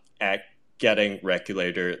not getting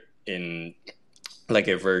regulated in like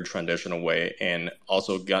a very traditional way, and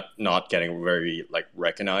also not getting very like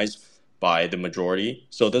recognized by the majority.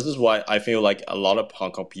 So this is why I feel like a lot of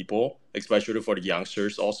Hong Kong people, especially for the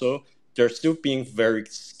youngsters also, they're still being very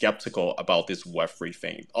skeptical about this Web3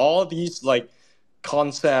 thing. All these like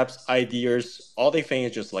concepts, ideas, all they think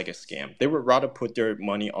is just like a scam. They would rather put their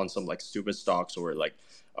money on some like stupid stocks or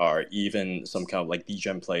even some kind of like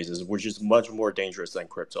degen places, which is much more dangerous than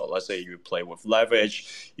crypto. Let's say you play with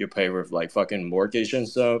leverage, you play with like fucking mortgage and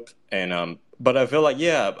stuff. And but I feel like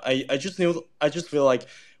I just feel like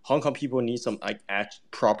Hong Kong people need some like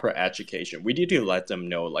proper education. We need to let them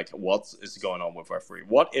know like what is going on with Web3,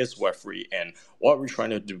 what is Web3, and what we're trying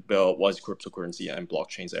to build, what is cryptocurrency and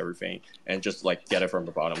blockchains, everything, and just like get it from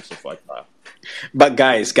the bottom, stuff like that. But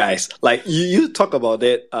guys, like you talk about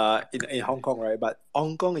it in Hong Kong, right? But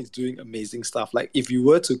Hong Kong is doing amazing stuff. Like if you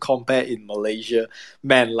were to compare in Malaysia,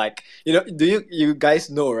 man, like do you guys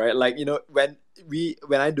know, right? Like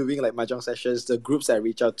when I'm doing like Mahjong sessions, the groups I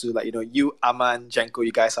reach out to, like you, Aman, Janko,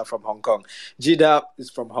 you guys are from Hong Kong. Jidab is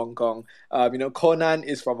from Hong Kong. Conan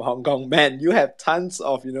is from Hong Kong. Man, you have tons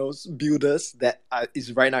of builders that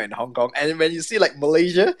is right now in Hong Kong. And when you see like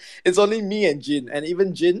Malaysia, it's only me and Jin. And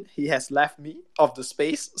even Jin, he has left me of the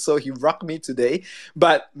space, so he rocked me today.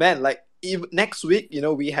 But man, like next week,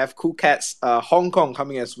 we have Cool Cats Hong Kong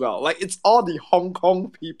coming as well. Like it's all the Hong Kong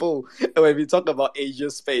people when we talk about Asia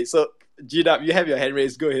space. So G-Dub, you have your hand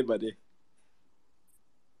raised. Go ahead, buddy.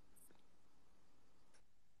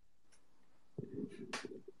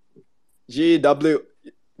 GW,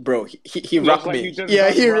 bro, he rocked me.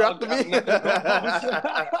 Yeah, he rocked me.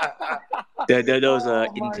 That was an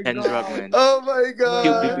intense rock, man. Oh my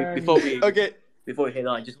god. Before we Okay. Before we head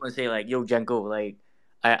on, I just want to say like, yo, Janko, like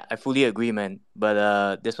I fully agree, man.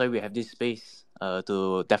 But that's why we have this space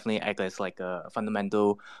to definitely act as like a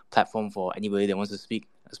fundamental platform for anybody that wants to speak,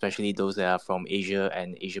 especially those that are from Asia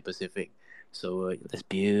and Asia Pacific. So let's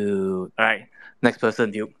build. All right, next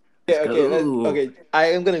person, Duke. Let's go. Okay.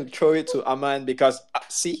 I am gonna throw it to Aman because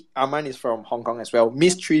see, Aman is from Hong Kong as well.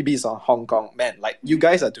 Miss 3B is on Hong Kong. Man, like you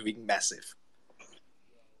guys are doing massive.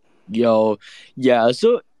 Yo, yeah.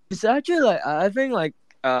 So it's actually like I think like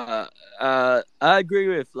I agree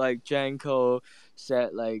with like Janko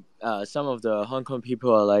said like some of the Hong Kong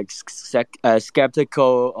people are like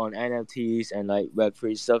skeptical on NFTs and like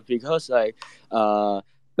Web3 stuff because like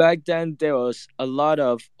back then there was a lot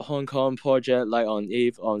of Hong Kong project like on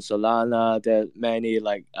Eve on Solana. There are many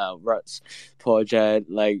like Ruts project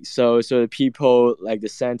like so the people like the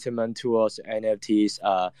sentiment towards NFTs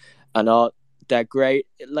are not that great.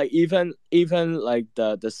 Like even like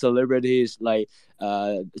the celebrities like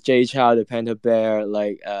Jay Chow, the Panther Bear,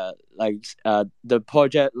 the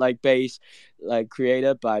project like base like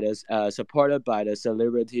created by the supported by the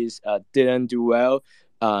celebrities didn't do well.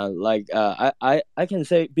 I can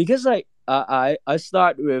say because like I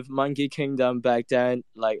start with Monkey Kingdom back then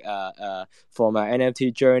for my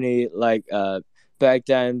NFT journey back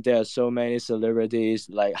then there are so many celebrities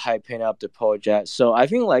like hyping up the project, so I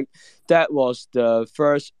think like that was the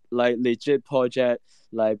first like legit project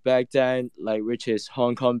like back then like which is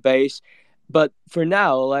Hong Kong based. But for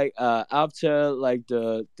now like after like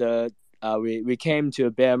the we came to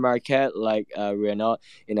a bear market like we're not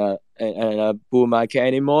in a bull market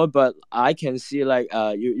anymore, but I can see like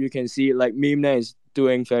you can see like meme is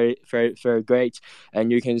doing very great,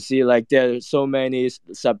 and you can see like there are so many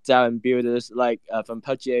sub-DAO and builders like from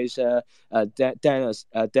PUBG Asia. Dan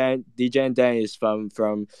DJ and Dan is from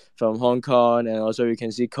Hong Kong, and also you can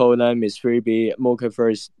see Conan, Miss Freebie, Mocha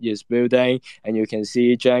First is building, and you can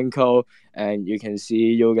see Janko, and you can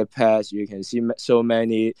see Yoga Pass. You can see so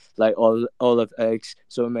many like all of X,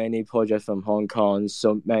 so many projects from Hong Kong,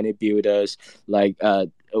 so many builders like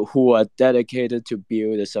who are dedicated to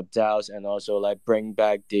build the sub-DAOs and also like bring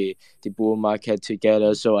back the bull market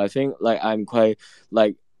together. So I think like I'm quite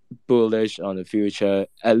like bullish on the future,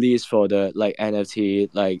 at least for the like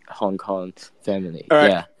NFT like Hong Kong family. All right,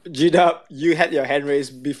 Yeah. G-Dub, you had your hand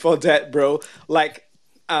raised before that, bro. Like,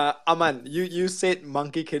 Aman, you said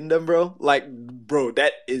Monkey Kingdom, bro. Like, bro,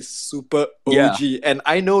 that is super Yeah. OG. And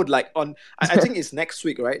I know, like, I think it's next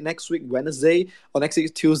week, right? Next week, Wednesday, or next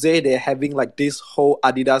week, Tuesday, they're having, like, this whole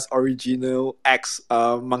Adidas Original X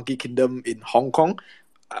Monkey Kingdom in Hong Kong.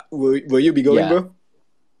 Will you be going, Yeah. bro?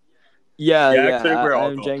 Yeah, Yeah, actually, we're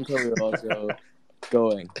all I'm going. Janko will also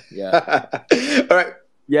going. Yeah. All right.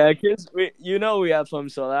 Yeah, because we are from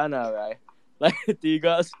Solana, right? Like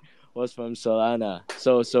Digas was from Solana,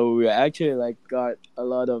 so we actually like got a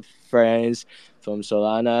lot of friends from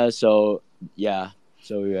Solana. So yeah,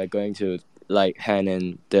 so we are going to like hand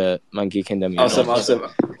in the Monkey Kingdom. Awesome.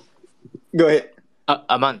 Go ahead.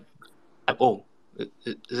 Aman.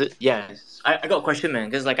 Is it? Yeah. I got a question, man.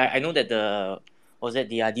 Because like I know that the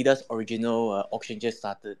Adidas original auction just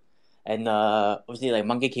started, and obviously like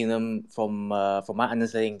Monkey Kingdom from my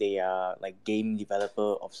understanding they are like game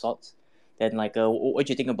developer of sorts. Then like what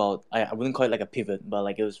do you think about I wouldn't call it like a pivot, but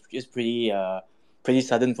like it was just pretty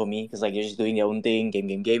sudden for me because like they're just doing their own thing,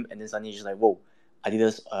 game, and then suddenly just like whoa,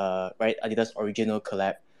 Adidas right Adidas original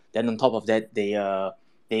collab. Then on top of that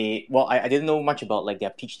I didn't know much about like their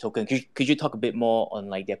Peach token. Could you talk a bit more on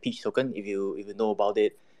like their Peach token if you know about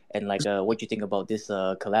it, and like what do you think about this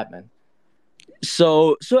collab, man?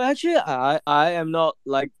 So actually, I am not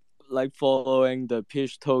like following the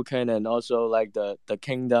Peach token and also like the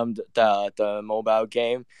Kingdom the mobile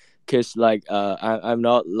game, cause like I'm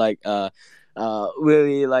not like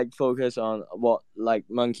really like focused on what like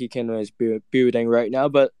Monkey Kingdom is building right now,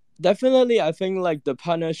 but definitely I think like the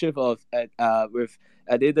partnership of with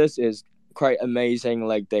Adidas is quite amazing.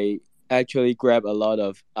 Like they actually grab a lot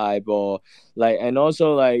of eyeball, like, and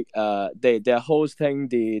also like they're hosting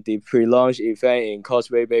the pre-launch event in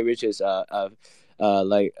Causeway Bay, which is the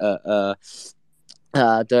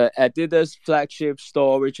Adidas flagship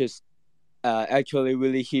store, which is actually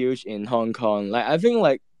really huge in Hong Kong. Like I think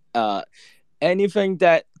like anything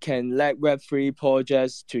that can let Web3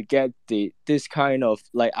 projects to get this kind of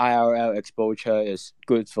like IRL exposure is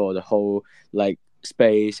good for the whole like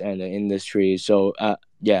space and the industry. So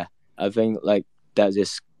yeah, I think like that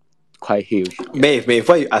is quite huge. Maeve, what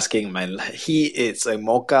are you asking, man? Like, he is a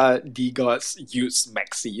Mocha D-Gods use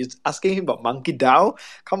Maxi. You asking him about Monkey DAO?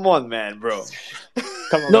 Come on, man, bro.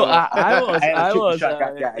 Come on, No, come on. I Shoot the was shot,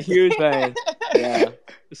 a guys. huge fan. Yeah.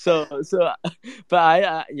 So,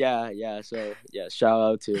 but yeah. So yeah, shout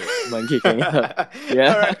out to Monkey King.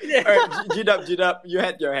 Yeah. All right. G-Dub, you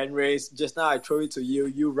had your hand raised. Just now I throw it to you.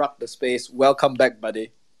 You rock the space. Welcome back,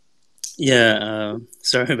 buddy. Yeah,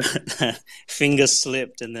 sorry about that. Finger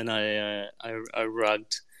slipped and then I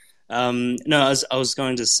rugged. No, I was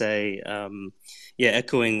going to say,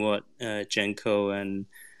 echoing what Jenko and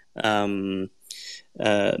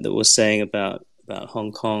that was saying about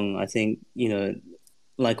Hong Kong. I think,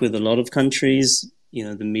 like with a lot of countries,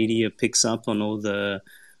 the media picks up on all the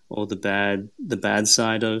bad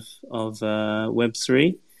side of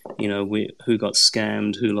Web3. Who got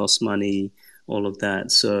scammed, who lost money, all of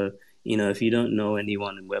that. So if you don't know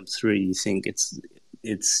anyone in Web3, you think it's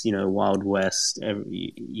Wild West.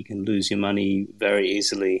 You can lose your money very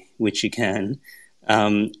easily, which you can.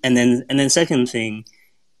 And then second thing,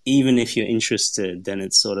 even if you're interested, then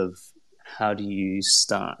it's sort of, how do you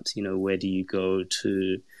start? Where do you go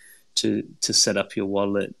to set up your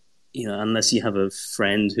wallet? Unless you have a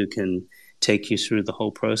friend who can take you through the whole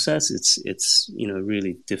process, it's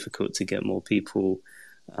really difficult to get more people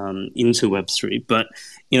into Web3. But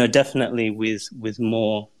definitely with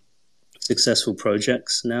more successful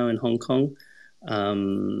projects now in Hong Kong,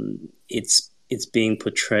 it's being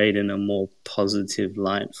portrayed in a more positive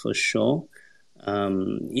light for sure.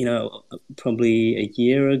 Probably a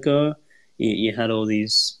year ago, you had all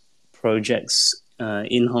these projects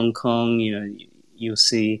in Hong Kong. You'll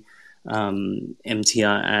see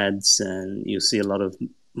MTR ads and you'll see a lot of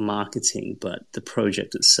marketing, but the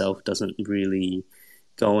project itself doesn't really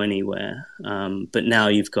go anywhere. But now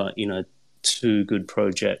you've got two good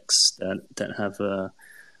projects that have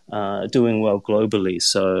doing well globally.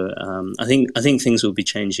 So I think things will be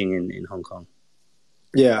changing in Hong Kong.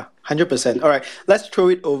 Yeah, 100%. All right, let's throw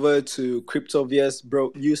it over to Cryptovius.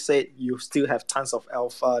 Bro, you said you still have tons of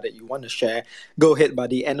alpha that you want to share. Go ahead,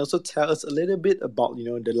 buddy. And also tell us a little bit about,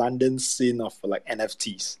 the London scene of like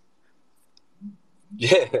NFTs.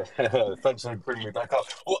 Yeah, thanks for bringing me back up.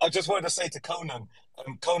 Well, I just wanted to say to Conan,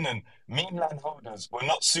 mainland holders, we're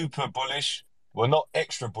not super bullish, we're not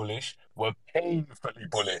extra bullish, we're painfully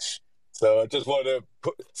bullish. So I just want to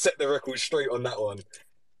set the record straight on that one.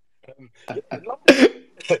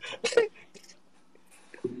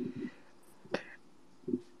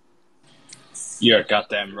 You're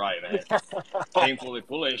goddamn right, man. Painfully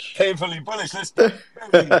bullish. Painfully bullish. Let's go.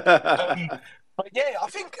 But yeah, I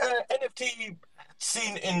think NFT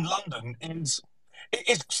scene in London is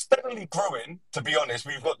steadily growing. To be honest,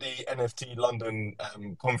 we've got the NFT London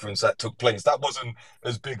conference that took place. That wasn't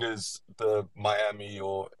as big as the Miami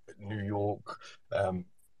or New York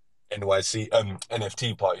NYC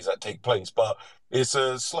NFT parties that take place, but it's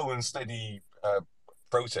a slow and steady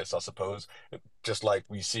process, I suppose. Just like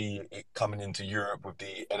we see it coming into Europe with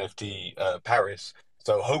the NFT Paris.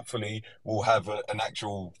 So hopefully we'll have an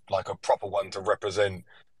actual, like a proper one to represent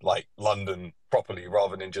like London properly,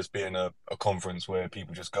 rather than just being a conference where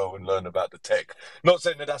people just go and learn about the tech. Not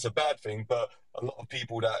saying that that's a bad thing, but a lot of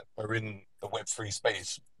people that are in the Web3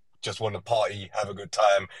 space just want to party, have a good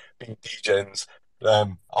time, be DJs. I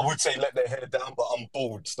would say let their hair down, but I'm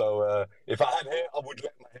bald, so if I had hair, I would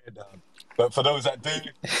let my hair down. But for those that do,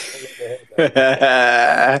 let their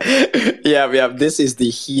hair down. Yeah. This is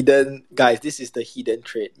the hidden, guys. This is the hidden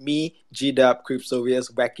trait. Me, G-Dub,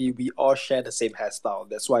 Cryptovius, Wacky, we all share the same hairstyle.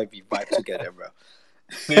 That's why we vibe together, bro.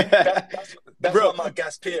 See, that's bro, why my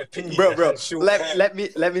gas PFP. Bro, let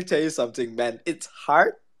me tell you something, man. It's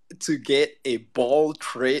hard to get a ball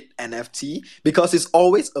trade NFT because it's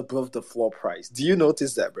always above the floor price. Do you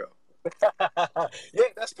notice that, bro? Yeah,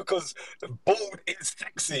 that's because bold is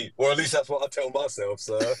sexy, or at least that's what I tell myself.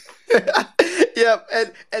 So yeah,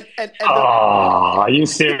 and are you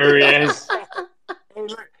serious? Hey,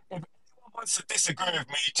 look, if anyone wants to disagree with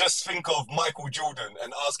me, just think of Michael Jordan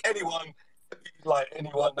and ask anyone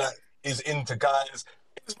that is into guys.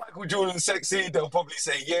 Is Michael Jordan sexy? They'll probably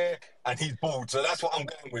say yeah, and he's bald. So that's what I'm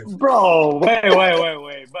going with. Bro,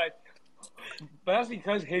 wait. But that's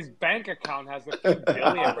because his bank account has a few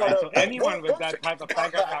billion, right? So anyone with that type of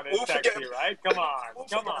bank account is sexy, right? Come on.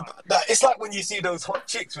 It's like when you see those hot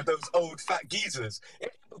chicks with those old fat geezers.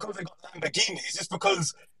 It's not because they got Lamborghinis, it's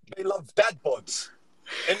because they love dad bods.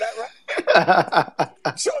 Isn't that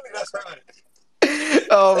right? Surely that's right.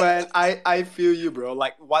 Oh man, I feel you, bro.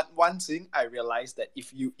 Like one thing I realized that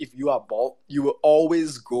if you are bald, you will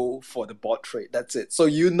always go for the bald trade. That's it. So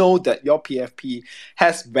you know that your PFP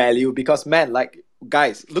has value because, man, like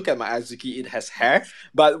guys, look at my Azuki. It has hair,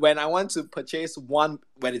 but when I want to purchase one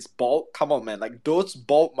when it's bald, come on, man. Like those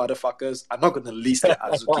bald motherfuckers are not gonna list their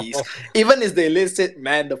Azukis. Even if they list it,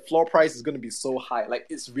 man, the floor price is gonna be so high. Like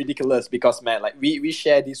it's ridiculous because man, like we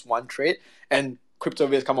share this one trade and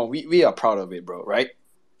CryptoViz, come on, we are proud of it, bro, right?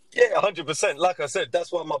 Yeah, 100%. Like I said,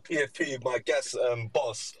 that's why my PFP, my gas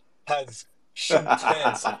boss, has shaved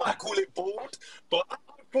hair. Some might call it bald, but I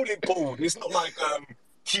call it bald. It's not like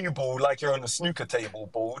cue ball, like you're on a snooker table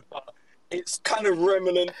bald, but it's kind of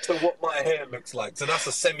remnant to what my hair looks like. So that's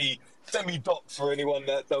a semi dot for anyone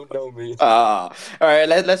that don't know me. All right.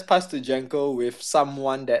 Let's pass to Jenko with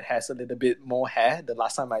someone that has a little bit more hair. The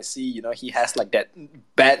last time I see, he has like that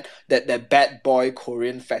bad boy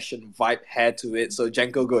Korean fashion vibe hair to it. So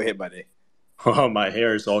Jenko, go ahead, buddy. Oh, my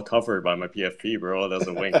hair is all covered by my PFP, bro. That's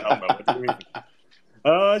a wing comment. What do you mean?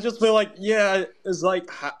 I just feel like, yeah, it's like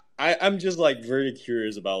I'm just like very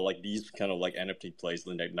curious about like these kind of like NFT plays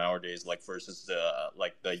like nowadays, like versus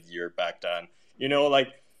the year back then. Like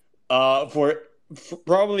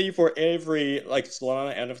probably for every like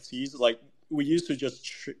Solana NFTs, like we used to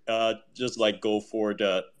just like go for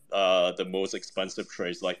the most expensive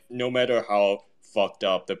trades, like no matter how fucked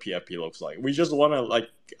up the PFP looks like. We just want to like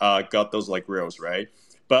got those like rails, right?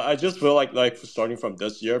 But I just feel like starting from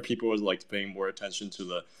this year, people was like paying more attention to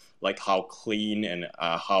the like how clean and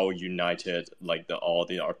how united like all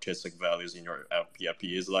the artistic values in your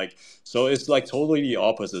PFP is like. So it's like totally the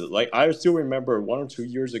opposite. Like I still remember 1 or 2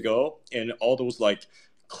 years ago, and all those like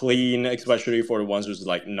clean, especially for the ones who's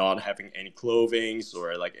like not having any clothing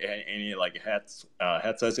or like any like headsets,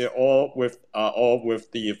 all with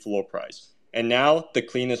the floor price. And now the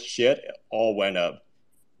cleanest shit all went up.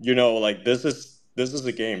 Like this is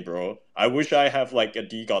a game, bro. I wish I have like a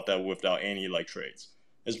D got that without any like trades.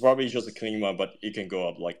 It's probably just a clean one, but it can go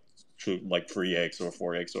up like to like 3x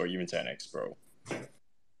or 4x or even 10x, bro.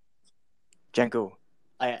 Janko,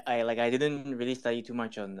 I didn't really study too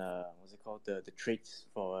much on what's it called, the traits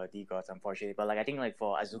for D gods, unfortunately. But like I think like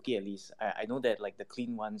for Azuki at least, I know that like the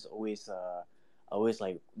clean ones always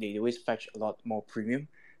like they always fetch a lot more premium.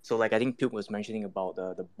 So like I think Puke was mentioning about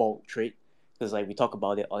the bulk trait, because like we talk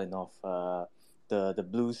about it on and off. The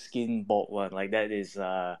blue skin bald one, like that is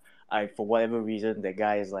I for whatever reason that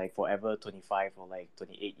guy is like forever 25 or like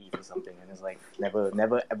 28 ETH or something, and it's like never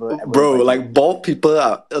ever Bro, budging. like bald people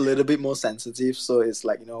are a little bit more sensitive, so it's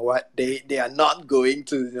like, you know what, they are not going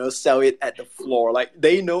to sell it at the floor. Like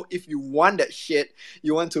they know if you want that shit,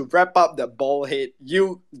 you want to wrap up that bald head,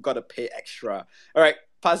 you gotta pay extra. All right,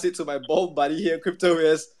 pass it to my bald buddy here,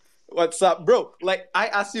 CryptoViz. What's up, bro? Like I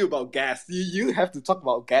asked you about gas. You have to talk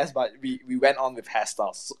about gas, but we went on with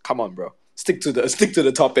hairstyles. So, come on, bro. Stick to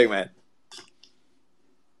the topic, man.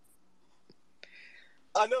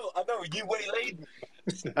 I know, you waylaid me.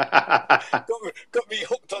 got me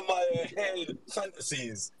hooked on my hair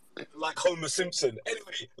fantasies, like Homer Simpson.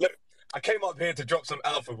 Anyway, look, I came up here to drop some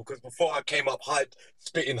alpha because before I came up hyped,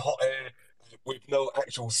 spitting hot air with no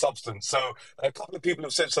actual substance. So a couple of people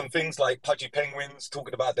have said some things like Pudgy Penguins,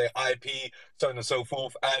 talking about their IP, so on and so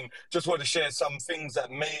forth, and just want to share some things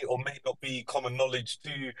that may or may not be common knowledge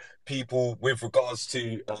to people with regards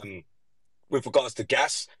to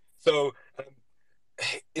gas. So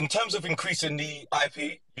in terms of increasing the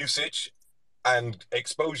IP usage and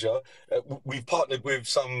exposure, we've partnered with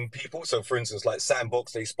some people. So, for instance, like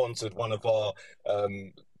Sandbox, they sponsored one of our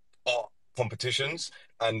art competitions,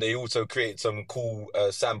 and they also created some cool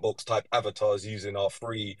Sandbox type avatars using our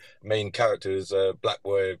three main characters, Black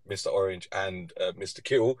Boy, Mr. Orange, and Mr.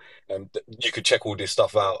 Kill. You could check all this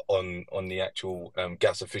stuff out on the actual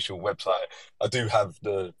Gas official website. I do have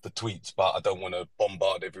the tweets, but I don't want to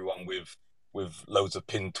bombard everyone with loads of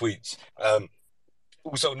pinned tweets.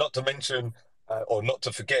 Also, not to mention, or not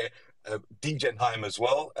to forget, Degenheim as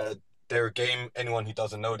well. They're a game. Anyone who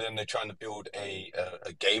doesn't know them, they're trying to build a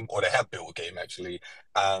game, or they have built a game actually.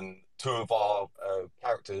 And two of our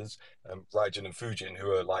characters, Raijin and Fujin,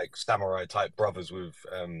 who are like samurai type brothers with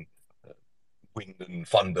wind and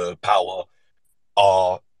thunder power,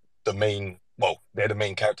 are the main. Well, they're the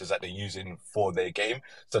main characters that they're using for their game,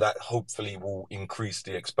 so that hopefully will increase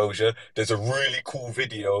the exposure. There's a really cool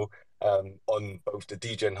video on both the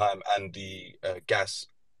Degenheim and the Gas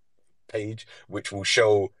page, which will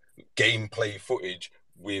show gameplay footage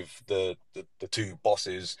with the two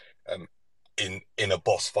bosses in a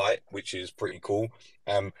boss fight, which is pretty cool.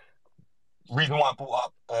 Reason why I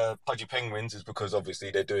brought up Pudgy Penguins is because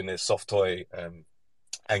obviously they're doing their soft toy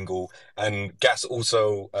angle, and Gas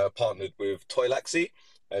also partnered with Toylaxi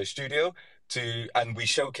Studio and we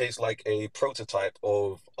showcased like a prototype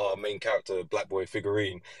of our main character Black Boy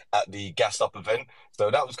figurine at the Gassed Up event.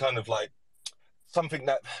 So that was kind of like something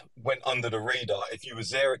that went under the radar. If you was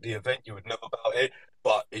there at the event, you would know about it.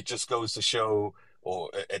 But it just goes to show or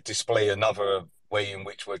display another way in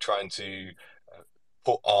which we're trying to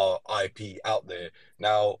put our IP out there.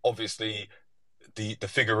 Now, obviously, the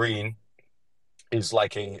figurine is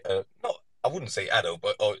like not, I wouldn't say adult,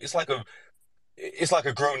 but it's like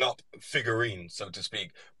a grown-up figurine, so to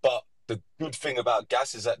speak. But the good thing about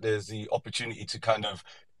Gas is that there's the opportunity to kind of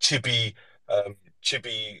chibi,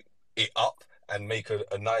 chibi it up and make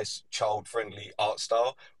a nice child-friendly art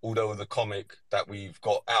style. Although the comic that we've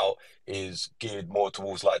got out is geared more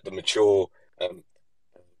towards like the um,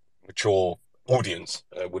 mature audience,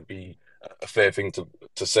 would be a fair thing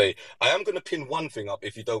to say. I am going to pin one thing up,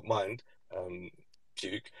 if you don't mind,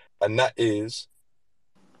 Puke, and that is.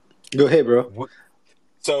 Go ahead, bro.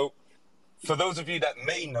 So, for those of you that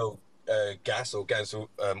may know Gas or Gas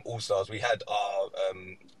All Stars, we had our,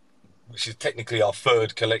 which is technically our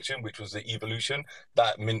third collection, which was the Evolution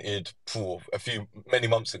that minted many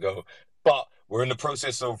months ago. But we're in the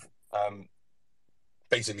process of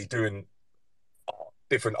basically doing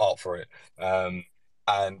different art for it, and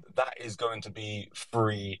that is going to be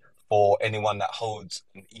free for anyone that holds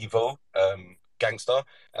an Evo gangster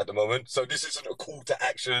at the moment. So this isn't a call to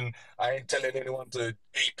action. I ain't telling anyone to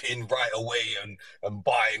ape in right away and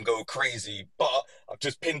buy and go crazy. But I've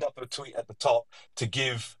just pinned up a tweet at the top to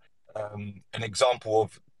give an example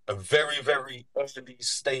of a very, very early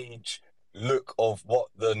stage look of what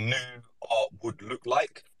the new art would look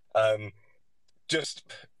like. Just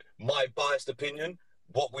my biased opinion,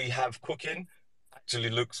 what we have cooking actually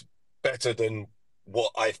looks better than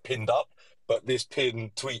what I've pinned up. But this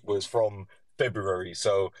pinned tweet was from February,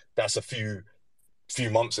 so that's a few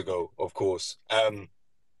months ago, of course. And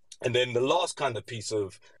then the last kind of piece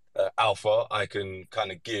of alpha I can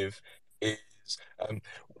kind of give is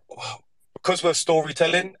because we're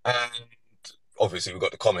storytelling and obviously we've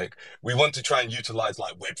got the comic, we want to try and utilize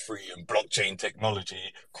like Web3 and blockchain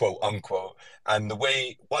technology, quote unquote. And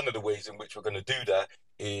one of the ways in which we're going to do that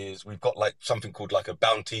is we've got like something called like a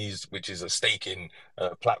bounties, which is a staking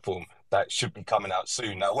platform that should be coming out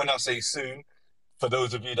soon. Now, when I say soon, for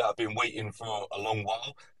those of you that have been waiting for a long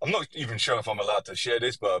while, I'm not even sure if I'm allowed to share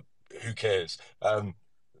this, but who cares?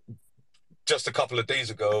 Just a couple of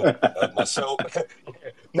days ago, myself,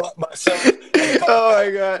 Oh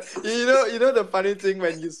my god! You know the funny thing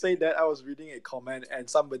when you say that, I was reading a comment and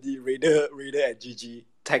somebody Raider at GG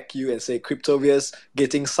tag you and say Cryptovia's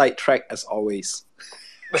getting sidetracked as always.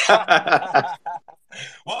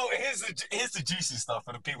 Well, here's the juicy stuff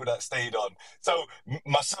for the people that stayed on. So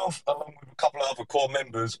myself, along with a couple of other core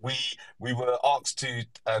members, we were asked to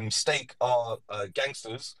stake our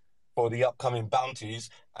gangsters for the upcoming bounties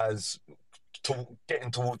as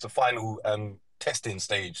getting towards the final testing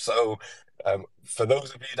stage. So for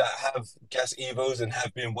those of you that have Gas Evos and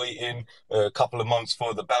have been waiting a couple of months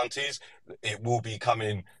for the bounties, it will be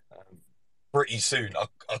coming pretty soon.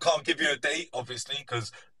 I can't give you a date, obviously,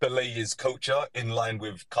 because Belay is coacher in line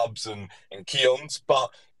with Cubs and Keons,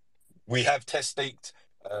 but we have test staked.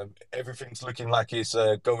 Everything's looking like it's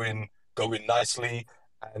going nicely.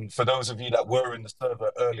 And for those of you that were in the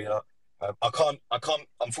server earlier,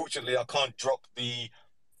 unfortunately, I can't drop the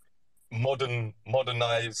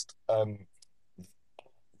modernized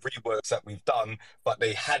reworks that we've done, but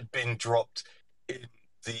they had been dropped in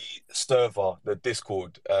the server, the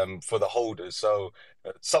Discord, for the holders. So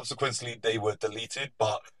subsequently, they were deleted.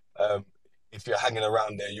 But if you're hanging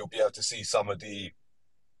around there, you'll be able to see some of the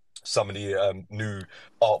new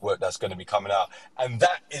artwork that's going to be coming out, and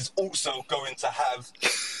that is also going to have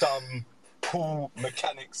some cool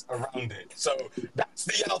mechanics around it. So that's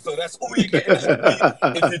the alpha. That's all you're getting out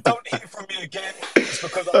of me. If you don't hear from me again, it's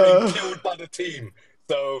because I've been killed by the team.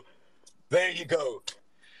 So there you go.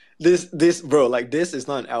 This bro, like this is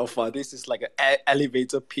not an alpha. This is like an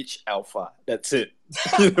elevator pitch alpha. That's it,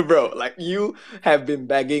 bro. Like you have been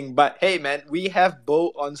begging, but hey, man, we have Bo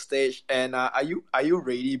on stage, and are you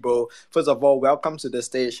ready, Bo? First of all, welcome to the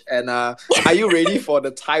stage, and are you ready for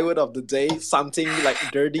the Thai word of the day? Something like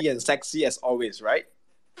dirty and sexy as always, right?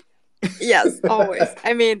 Yes, always.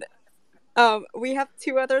 I mean, we have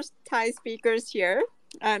two other Thai speakers here.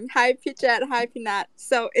 Hi Pichet, hi Pinat.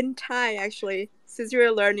 So in Thai, actually, since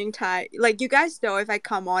you're learning Thai, like you guys know, if I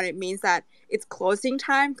come on, it means that it's closing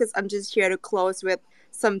time because I'm just here to close with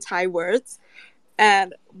some Thai words.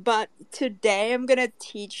 But today I'm gonna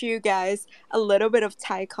teach you guys a little bit of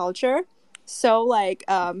Thai culture. So like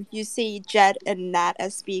you see Jet and Nat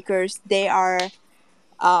as speakers, they're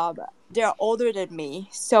older than me.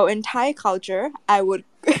 So in Thai culture, I would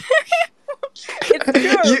It's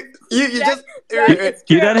true. You just It's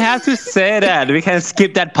You true. don't have to say that. We can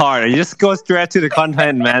skip that part. You just go straight to the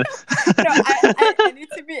content, man. No, I need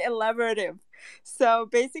to be elaborative. So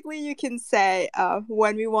basically, you can say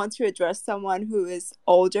when we want to address someone who is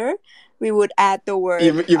older, we would add the word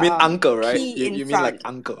you mean uncle, right? P in You mean front. like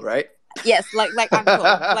uncle, right? Yes, like uncle.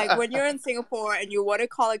 Like when you're in Singapore and you want to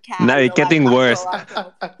call a cab, Now you're it's getting like, worse.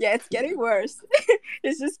 uncle. Yeah, it's getting worse.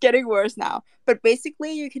 It's just getting worse now. But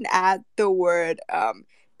basically, you can add the word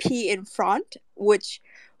P in front, which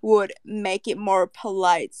would make it more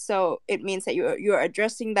polite. So it means that you're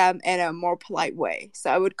addressing them in a more polite way. So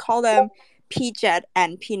I would call them P Jet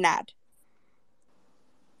and P Nat.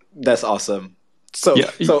 That's awesome. So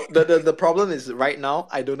Yeah. so the problem is right now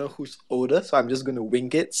I don't know who's older, so I'm just gonna wing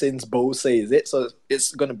it since Bo says it. So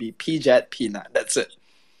it's gonna be P-Jet, Peanut. That's it.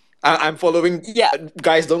 I'm following. Yeah.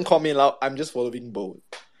 Guys, don't call me loud. I'm just following Bo.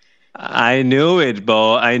 I knew it,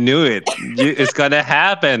 Bo. I knew it. It's gonna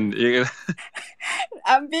happen.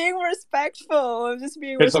 I'm being respectful. I'm just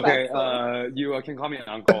being It's okay. respectful. You can call me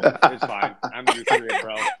uncle. It's fine. I'm used to it,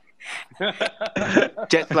 bro.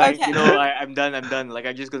 Jet's like, Okay. I'm done. Like,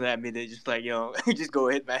 I'm just gonna admit it. Just like, just go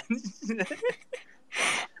ahead, man.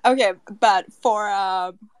 Okay, but for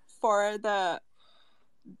the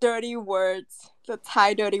dirty words, the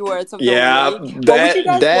Thai dirty words of the week, what would you guys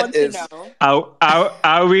want to know?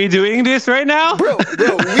 Are we doing this right now? Bro,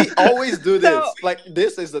 we always do this. No. Like,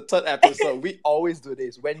 this is the third episode. We always do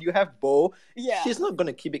this. When you have Bo, Yeah. she's not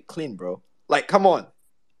gonna keep it clean, bro. Like, come on.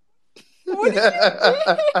 What did you do?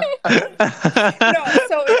 No,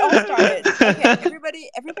 so it all started. Okay,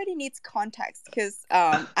 everybody needs context because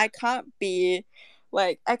I can't be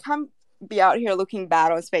out here looking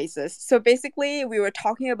bad on Spaces. So basically, we were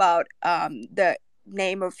talking about the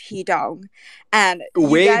name of Hidong, and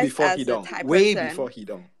Way you guys before as a Hidong. Thai Way person- before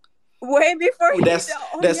Hidong. Way before There's- Hidong.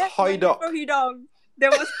 Oh, there's yes, Hoi way Dog. before Hidong.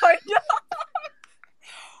 There was Hoi Dog.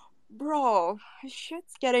 Bro,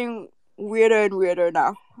 shit's getting weirder and weirder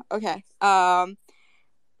now. Okay.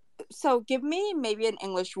 So give me maybe an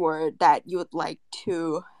English word that you would like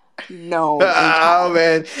to know. in Thai. Oh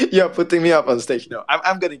man, you're putting me up on stage. No,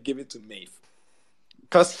 I'm gonna give it to Maeve.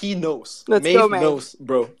 Cause he knows. Let's Maeve go, Maeve. knows,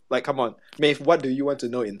 bro. Like, come on. Maeve, what do you want to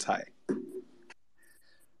know in Thai?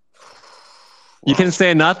 You can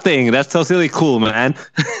say nothing. That's totally cool, man.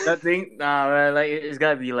 Nothing. Nah, man, like it's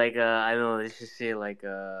gotta be like I don't know. Let's just say like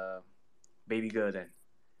baby girl then.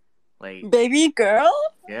 Like Baby girl?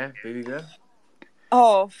 yeah, baby girl.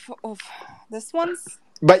 Oh, this one's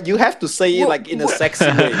But you have to say it like in a sexy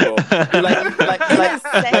way, bro. You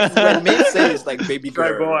like when Maeve says like baby Sorry,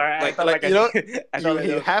 girl, bro, I like felt like like you know, I thought like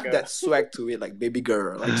you that was have girl. that swag to it, like baby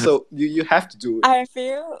girl. Like so, you have to do it. I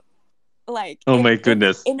feel like Oh if- my if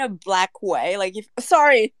goodness. in a black way. Like if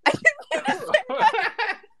sorry,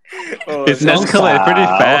 Oh, It's no, escalated pretty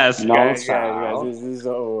fast. guys, this is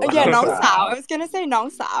so. yeah, Nong Sao. I was gonna say Nong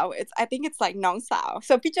Sao. I think it's like Nong Sao.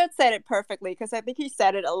 So Pichot said it perfectly because I think he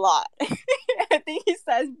said it a lot. I think he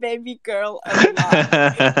says baby girl a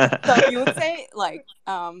lot. So you would say like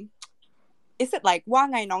is it like Wa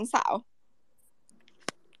Ngai Nong Sao?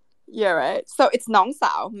 Yeah, right. So it's Nong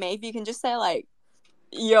Sao. Maybe you can just say like,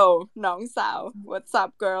 yo, Nong Sao, what's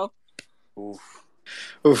up, girl? Oof.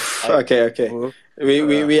 Okay.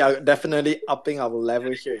 We are definitely upping our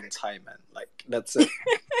level here in Thai, man. Like that's it.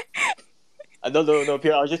 No,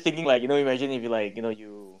 Pierre. I was just thinking, like, imagine if you like,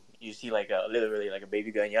 you see like literally like a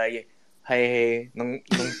baby girl, and you're like, hey, nong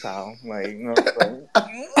sao, like,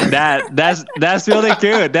 That's really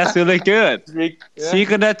good. That's really good. Yeah. She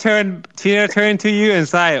gonna turn to you and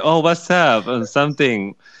say, "Oh, what's up?" or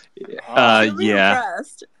something. She'll be Yeah.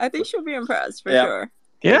 impressed. I think she'll be impressed for Yeah. sure.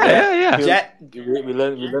 Yeah. Jet, We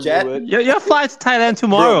learn Jet. the word. You're flying to Thailand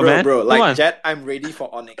tomorrow, man. bro. Come Like on. Jet, I'm ready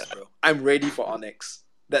for Onyx, bro. I'm ready for Onyx.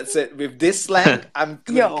 That's it. With this slang, I'm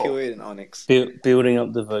gonna Yo. kill it in Onyx. Building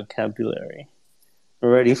up the vocabulary.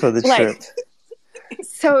 Ready for the Like- trip.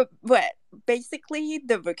 So, but basically,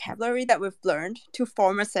 the vocabulary that we've learned to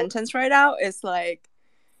form a sentence right now is like,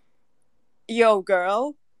 yo,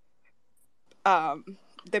 girl,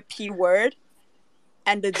 the P word,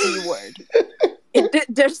 and the D word.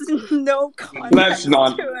 There's no context Let's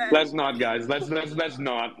not, to it. guys.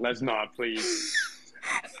 Let's not, please.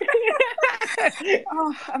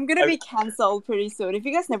 Oh, I'm gonna be cancelled pretty soon. If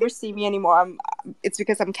you guys never see me anymore, it's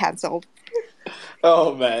because I'm cancelled.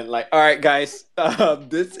 Oh man, like all right guys,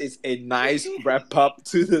 this is a nice wrap up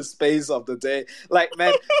to the space of the day. Like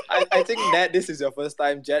man, I think Nat, this is your first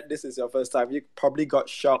time. Jet, this is your first time. You probably got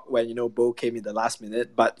shocked when Bo came in the last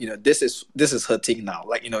minute, but this is her thing now.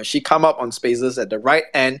 Like she come up on spaces at the right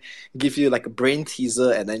end, give you like a brain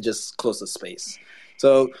teaser, and then just close the space.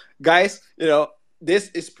 So guys,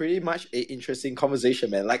 this is pretty much a interesting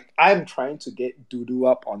conversation, man. Like I'm trying to get Dudu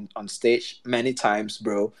up on stage many times,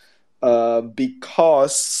 bro.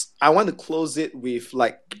 Because I want to close it with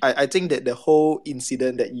like I think that the whole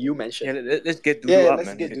incident that you mentioned. Yeah, let's get Dudu up, let's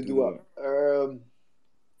man. get Get Dudu up.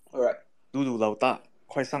 All right. Dudu 老大，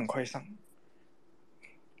快上快上。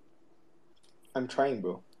 I'm trying,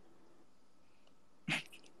 bro.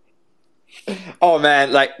 Oh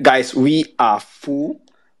man, like guys, we are full.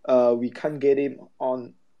 We can't get him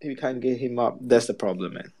on. We can't get him up. That's the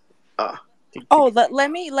problem, man. Oh, let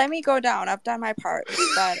me go down. I've done my part,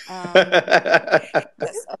 but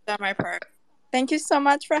yes, I've done my part. Thank you so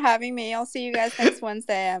much for having me. I'll see you guys next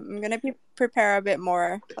Wednesday. I'm gonna prepare a bit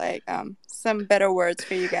more, like some better words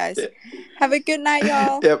for you guys. Have a good night,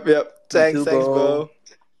 y'all. Yep. Thanks, too, bro. bro.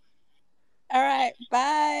 All right,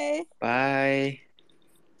 bye. Bye.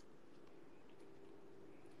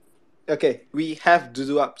 Okay, we have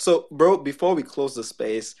Dudu up. So, bro, before we close the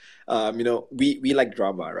space, we like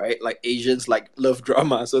drama, right? Like Asians love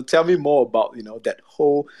drama. So tell me more about that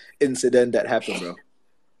whole incident that happened, bro.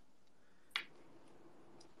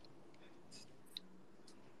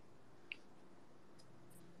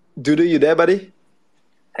 Dudu, you there, buddy?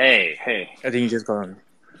 Hey. I think you just got on.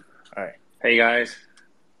 All right. Hey, guys.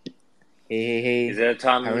 Hey. Is there a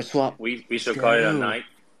time Power swap. we should call it a night?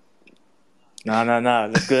 No.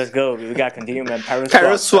 Let's go. We got to continue, man.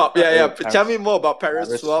 Paris swap. Yeah. Paris Tell me more about Paris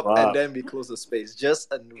Paris swap, swap. and then we close the space.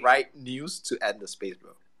 Just a right news to end the space,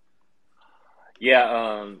 bro.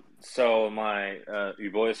 Yeah. So my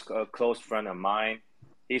Yubo is a close friend of mine.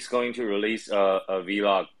 He's going to release a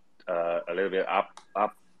vlog, a little bit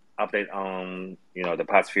update on the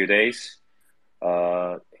past few days.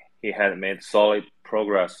 He had made solid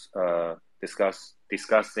progress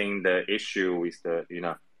discussing the issue with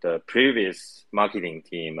the previous marketing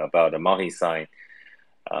team about the multi-sign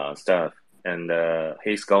stuff, and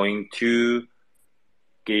he's going to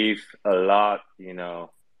give a lot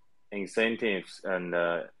incentives and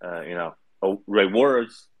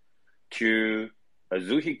rewards to a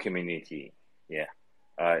Zuhi community. Yeah,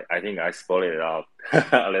 I think I spoiled it out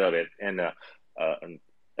a little bit, and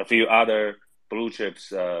a few other blue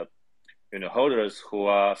chips holders who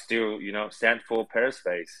are still stand for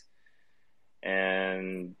Perispace,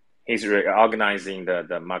 and he's organizing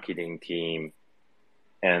the marketing team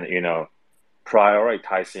and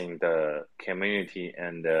prioritizing the community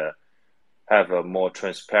and have a more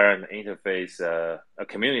transparent interface, a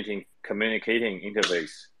communicating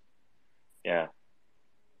interface. Yeah,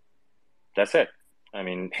 that's it. I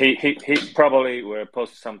mean, he probably will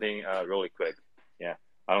post something really quick. Yeah,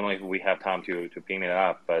 I don't know if we have time to ping it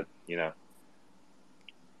up, but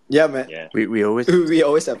Yeah, man. Yeah. We always we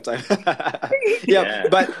always have time. Yeah.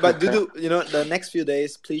 But Dudu, the next few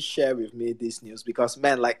days, please share with me this news because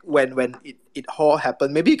man, like when it all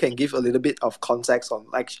happened, maybe you can give a little bit of context on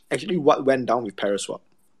like actually what went down with Paraswap.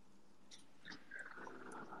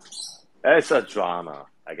 It's a drama,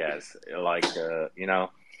 I guess. Like the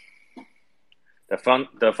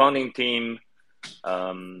funding team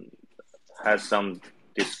has some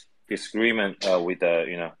disagreement with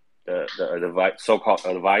the so-called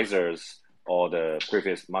advisors or the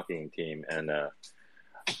previous marketing team, and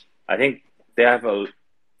I think they have a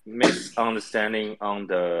misunderstanding on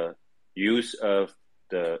the use of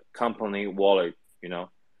the company wallet.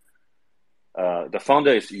 The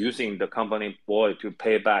founder is using the company wallet to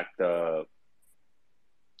pay back the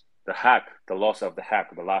loss of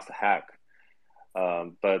the last hack,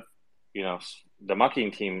 but the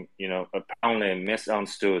marketing team apparently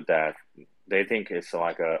misunderstood that. They think it's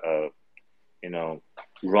like a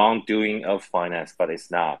wrongdoing of finance, but it's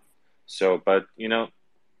not. So, but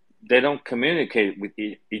they don't communicate with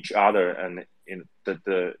each other, and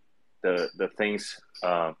the things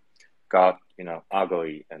got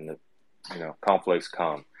ugly, and the conflicts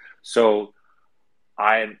come. So,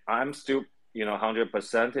 I'm still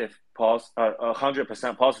 100%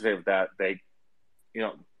 100% positive that they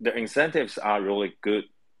the incentives are really good.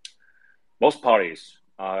 Both parties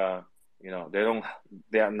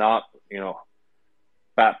they are not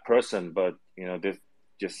bad person, but this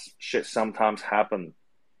just shit sometimes happen.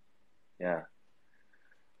 Yeah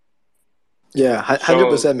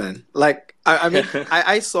 100%, man. Like I mean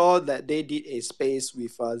I saw that they did a space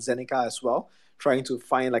with Zeneca as well, trying to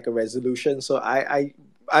find like a resolution. So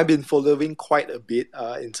I've been following quite a bit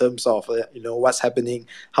in terms of what's happening,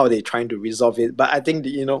 how they're trying to resolve it. But I think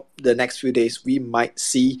the next few days we might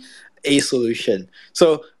see a solution.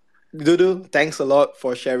 So Dudu, thanks a lot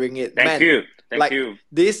for sharing it. Thank you. Thank you.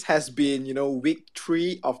 This has been, week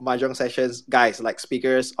 3 of Mahjong Sessions. Guys, like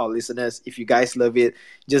speakers or listeners, if you guys love it,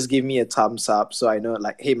 just give me a thumbs up so I know,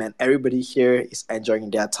 hey man, everybody here is enjoying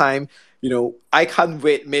their time. I can't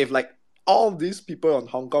wait, Maeve. All these people on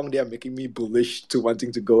Hong Kong, they are making me bullish to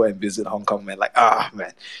wanting to go and visit Hong Kong, man.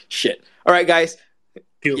 Man, shit. All right, guys.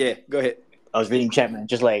 Pew. Yeah, go ahead. I was reading chat, man.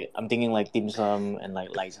 Just I'm thinking dim sum and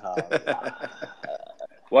lights out.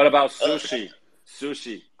 What about sushi?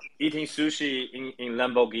 Sushi. Eating sushi in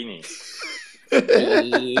Lamborghini.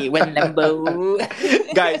 When Lambo.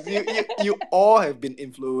 Guys, you all have been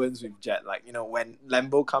influenced with Jet. When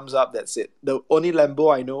Lambo comes up, that's it. The only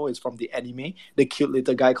Lambo I know is from the anime, the cute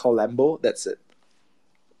little guy called Lambo. That's it.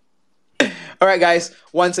 All right, guys.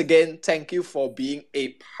 Once again, thank you for being a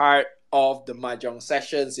part of the Mahjong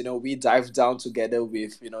Sessions. We dive down together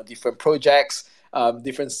with different projects,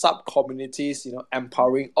 different sub communities.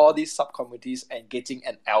 Empowering all these sub communities and getting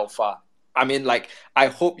an alpha. I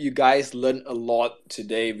hope you guys learned a lot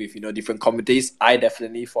today with different communities. I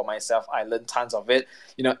definitely, for myself, I learned tons of it.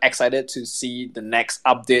 Excited to see the next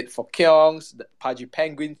update for Kyongs, the Pudgy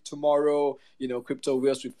Penguin tomorrow. Crypto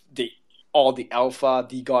Wheels with all the alpha,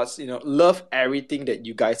 the gods, love everything that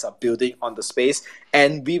you guys are building on the space.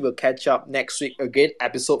 And we will catch up next week again,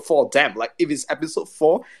 episode 4. Damn, if it's episode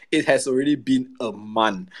 4, it has already been a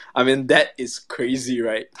month. That is crazy,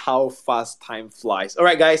 right? How fast time flies. All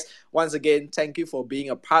right, guys. Once again, thank you for being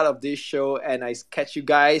a part of this show. And I catch you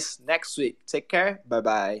guys next week. Take care.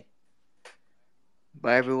 Bye-bye.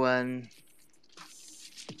 Bye, everyone.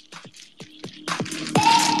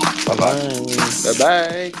 Bye-bye.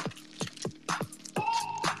 Bye-bye.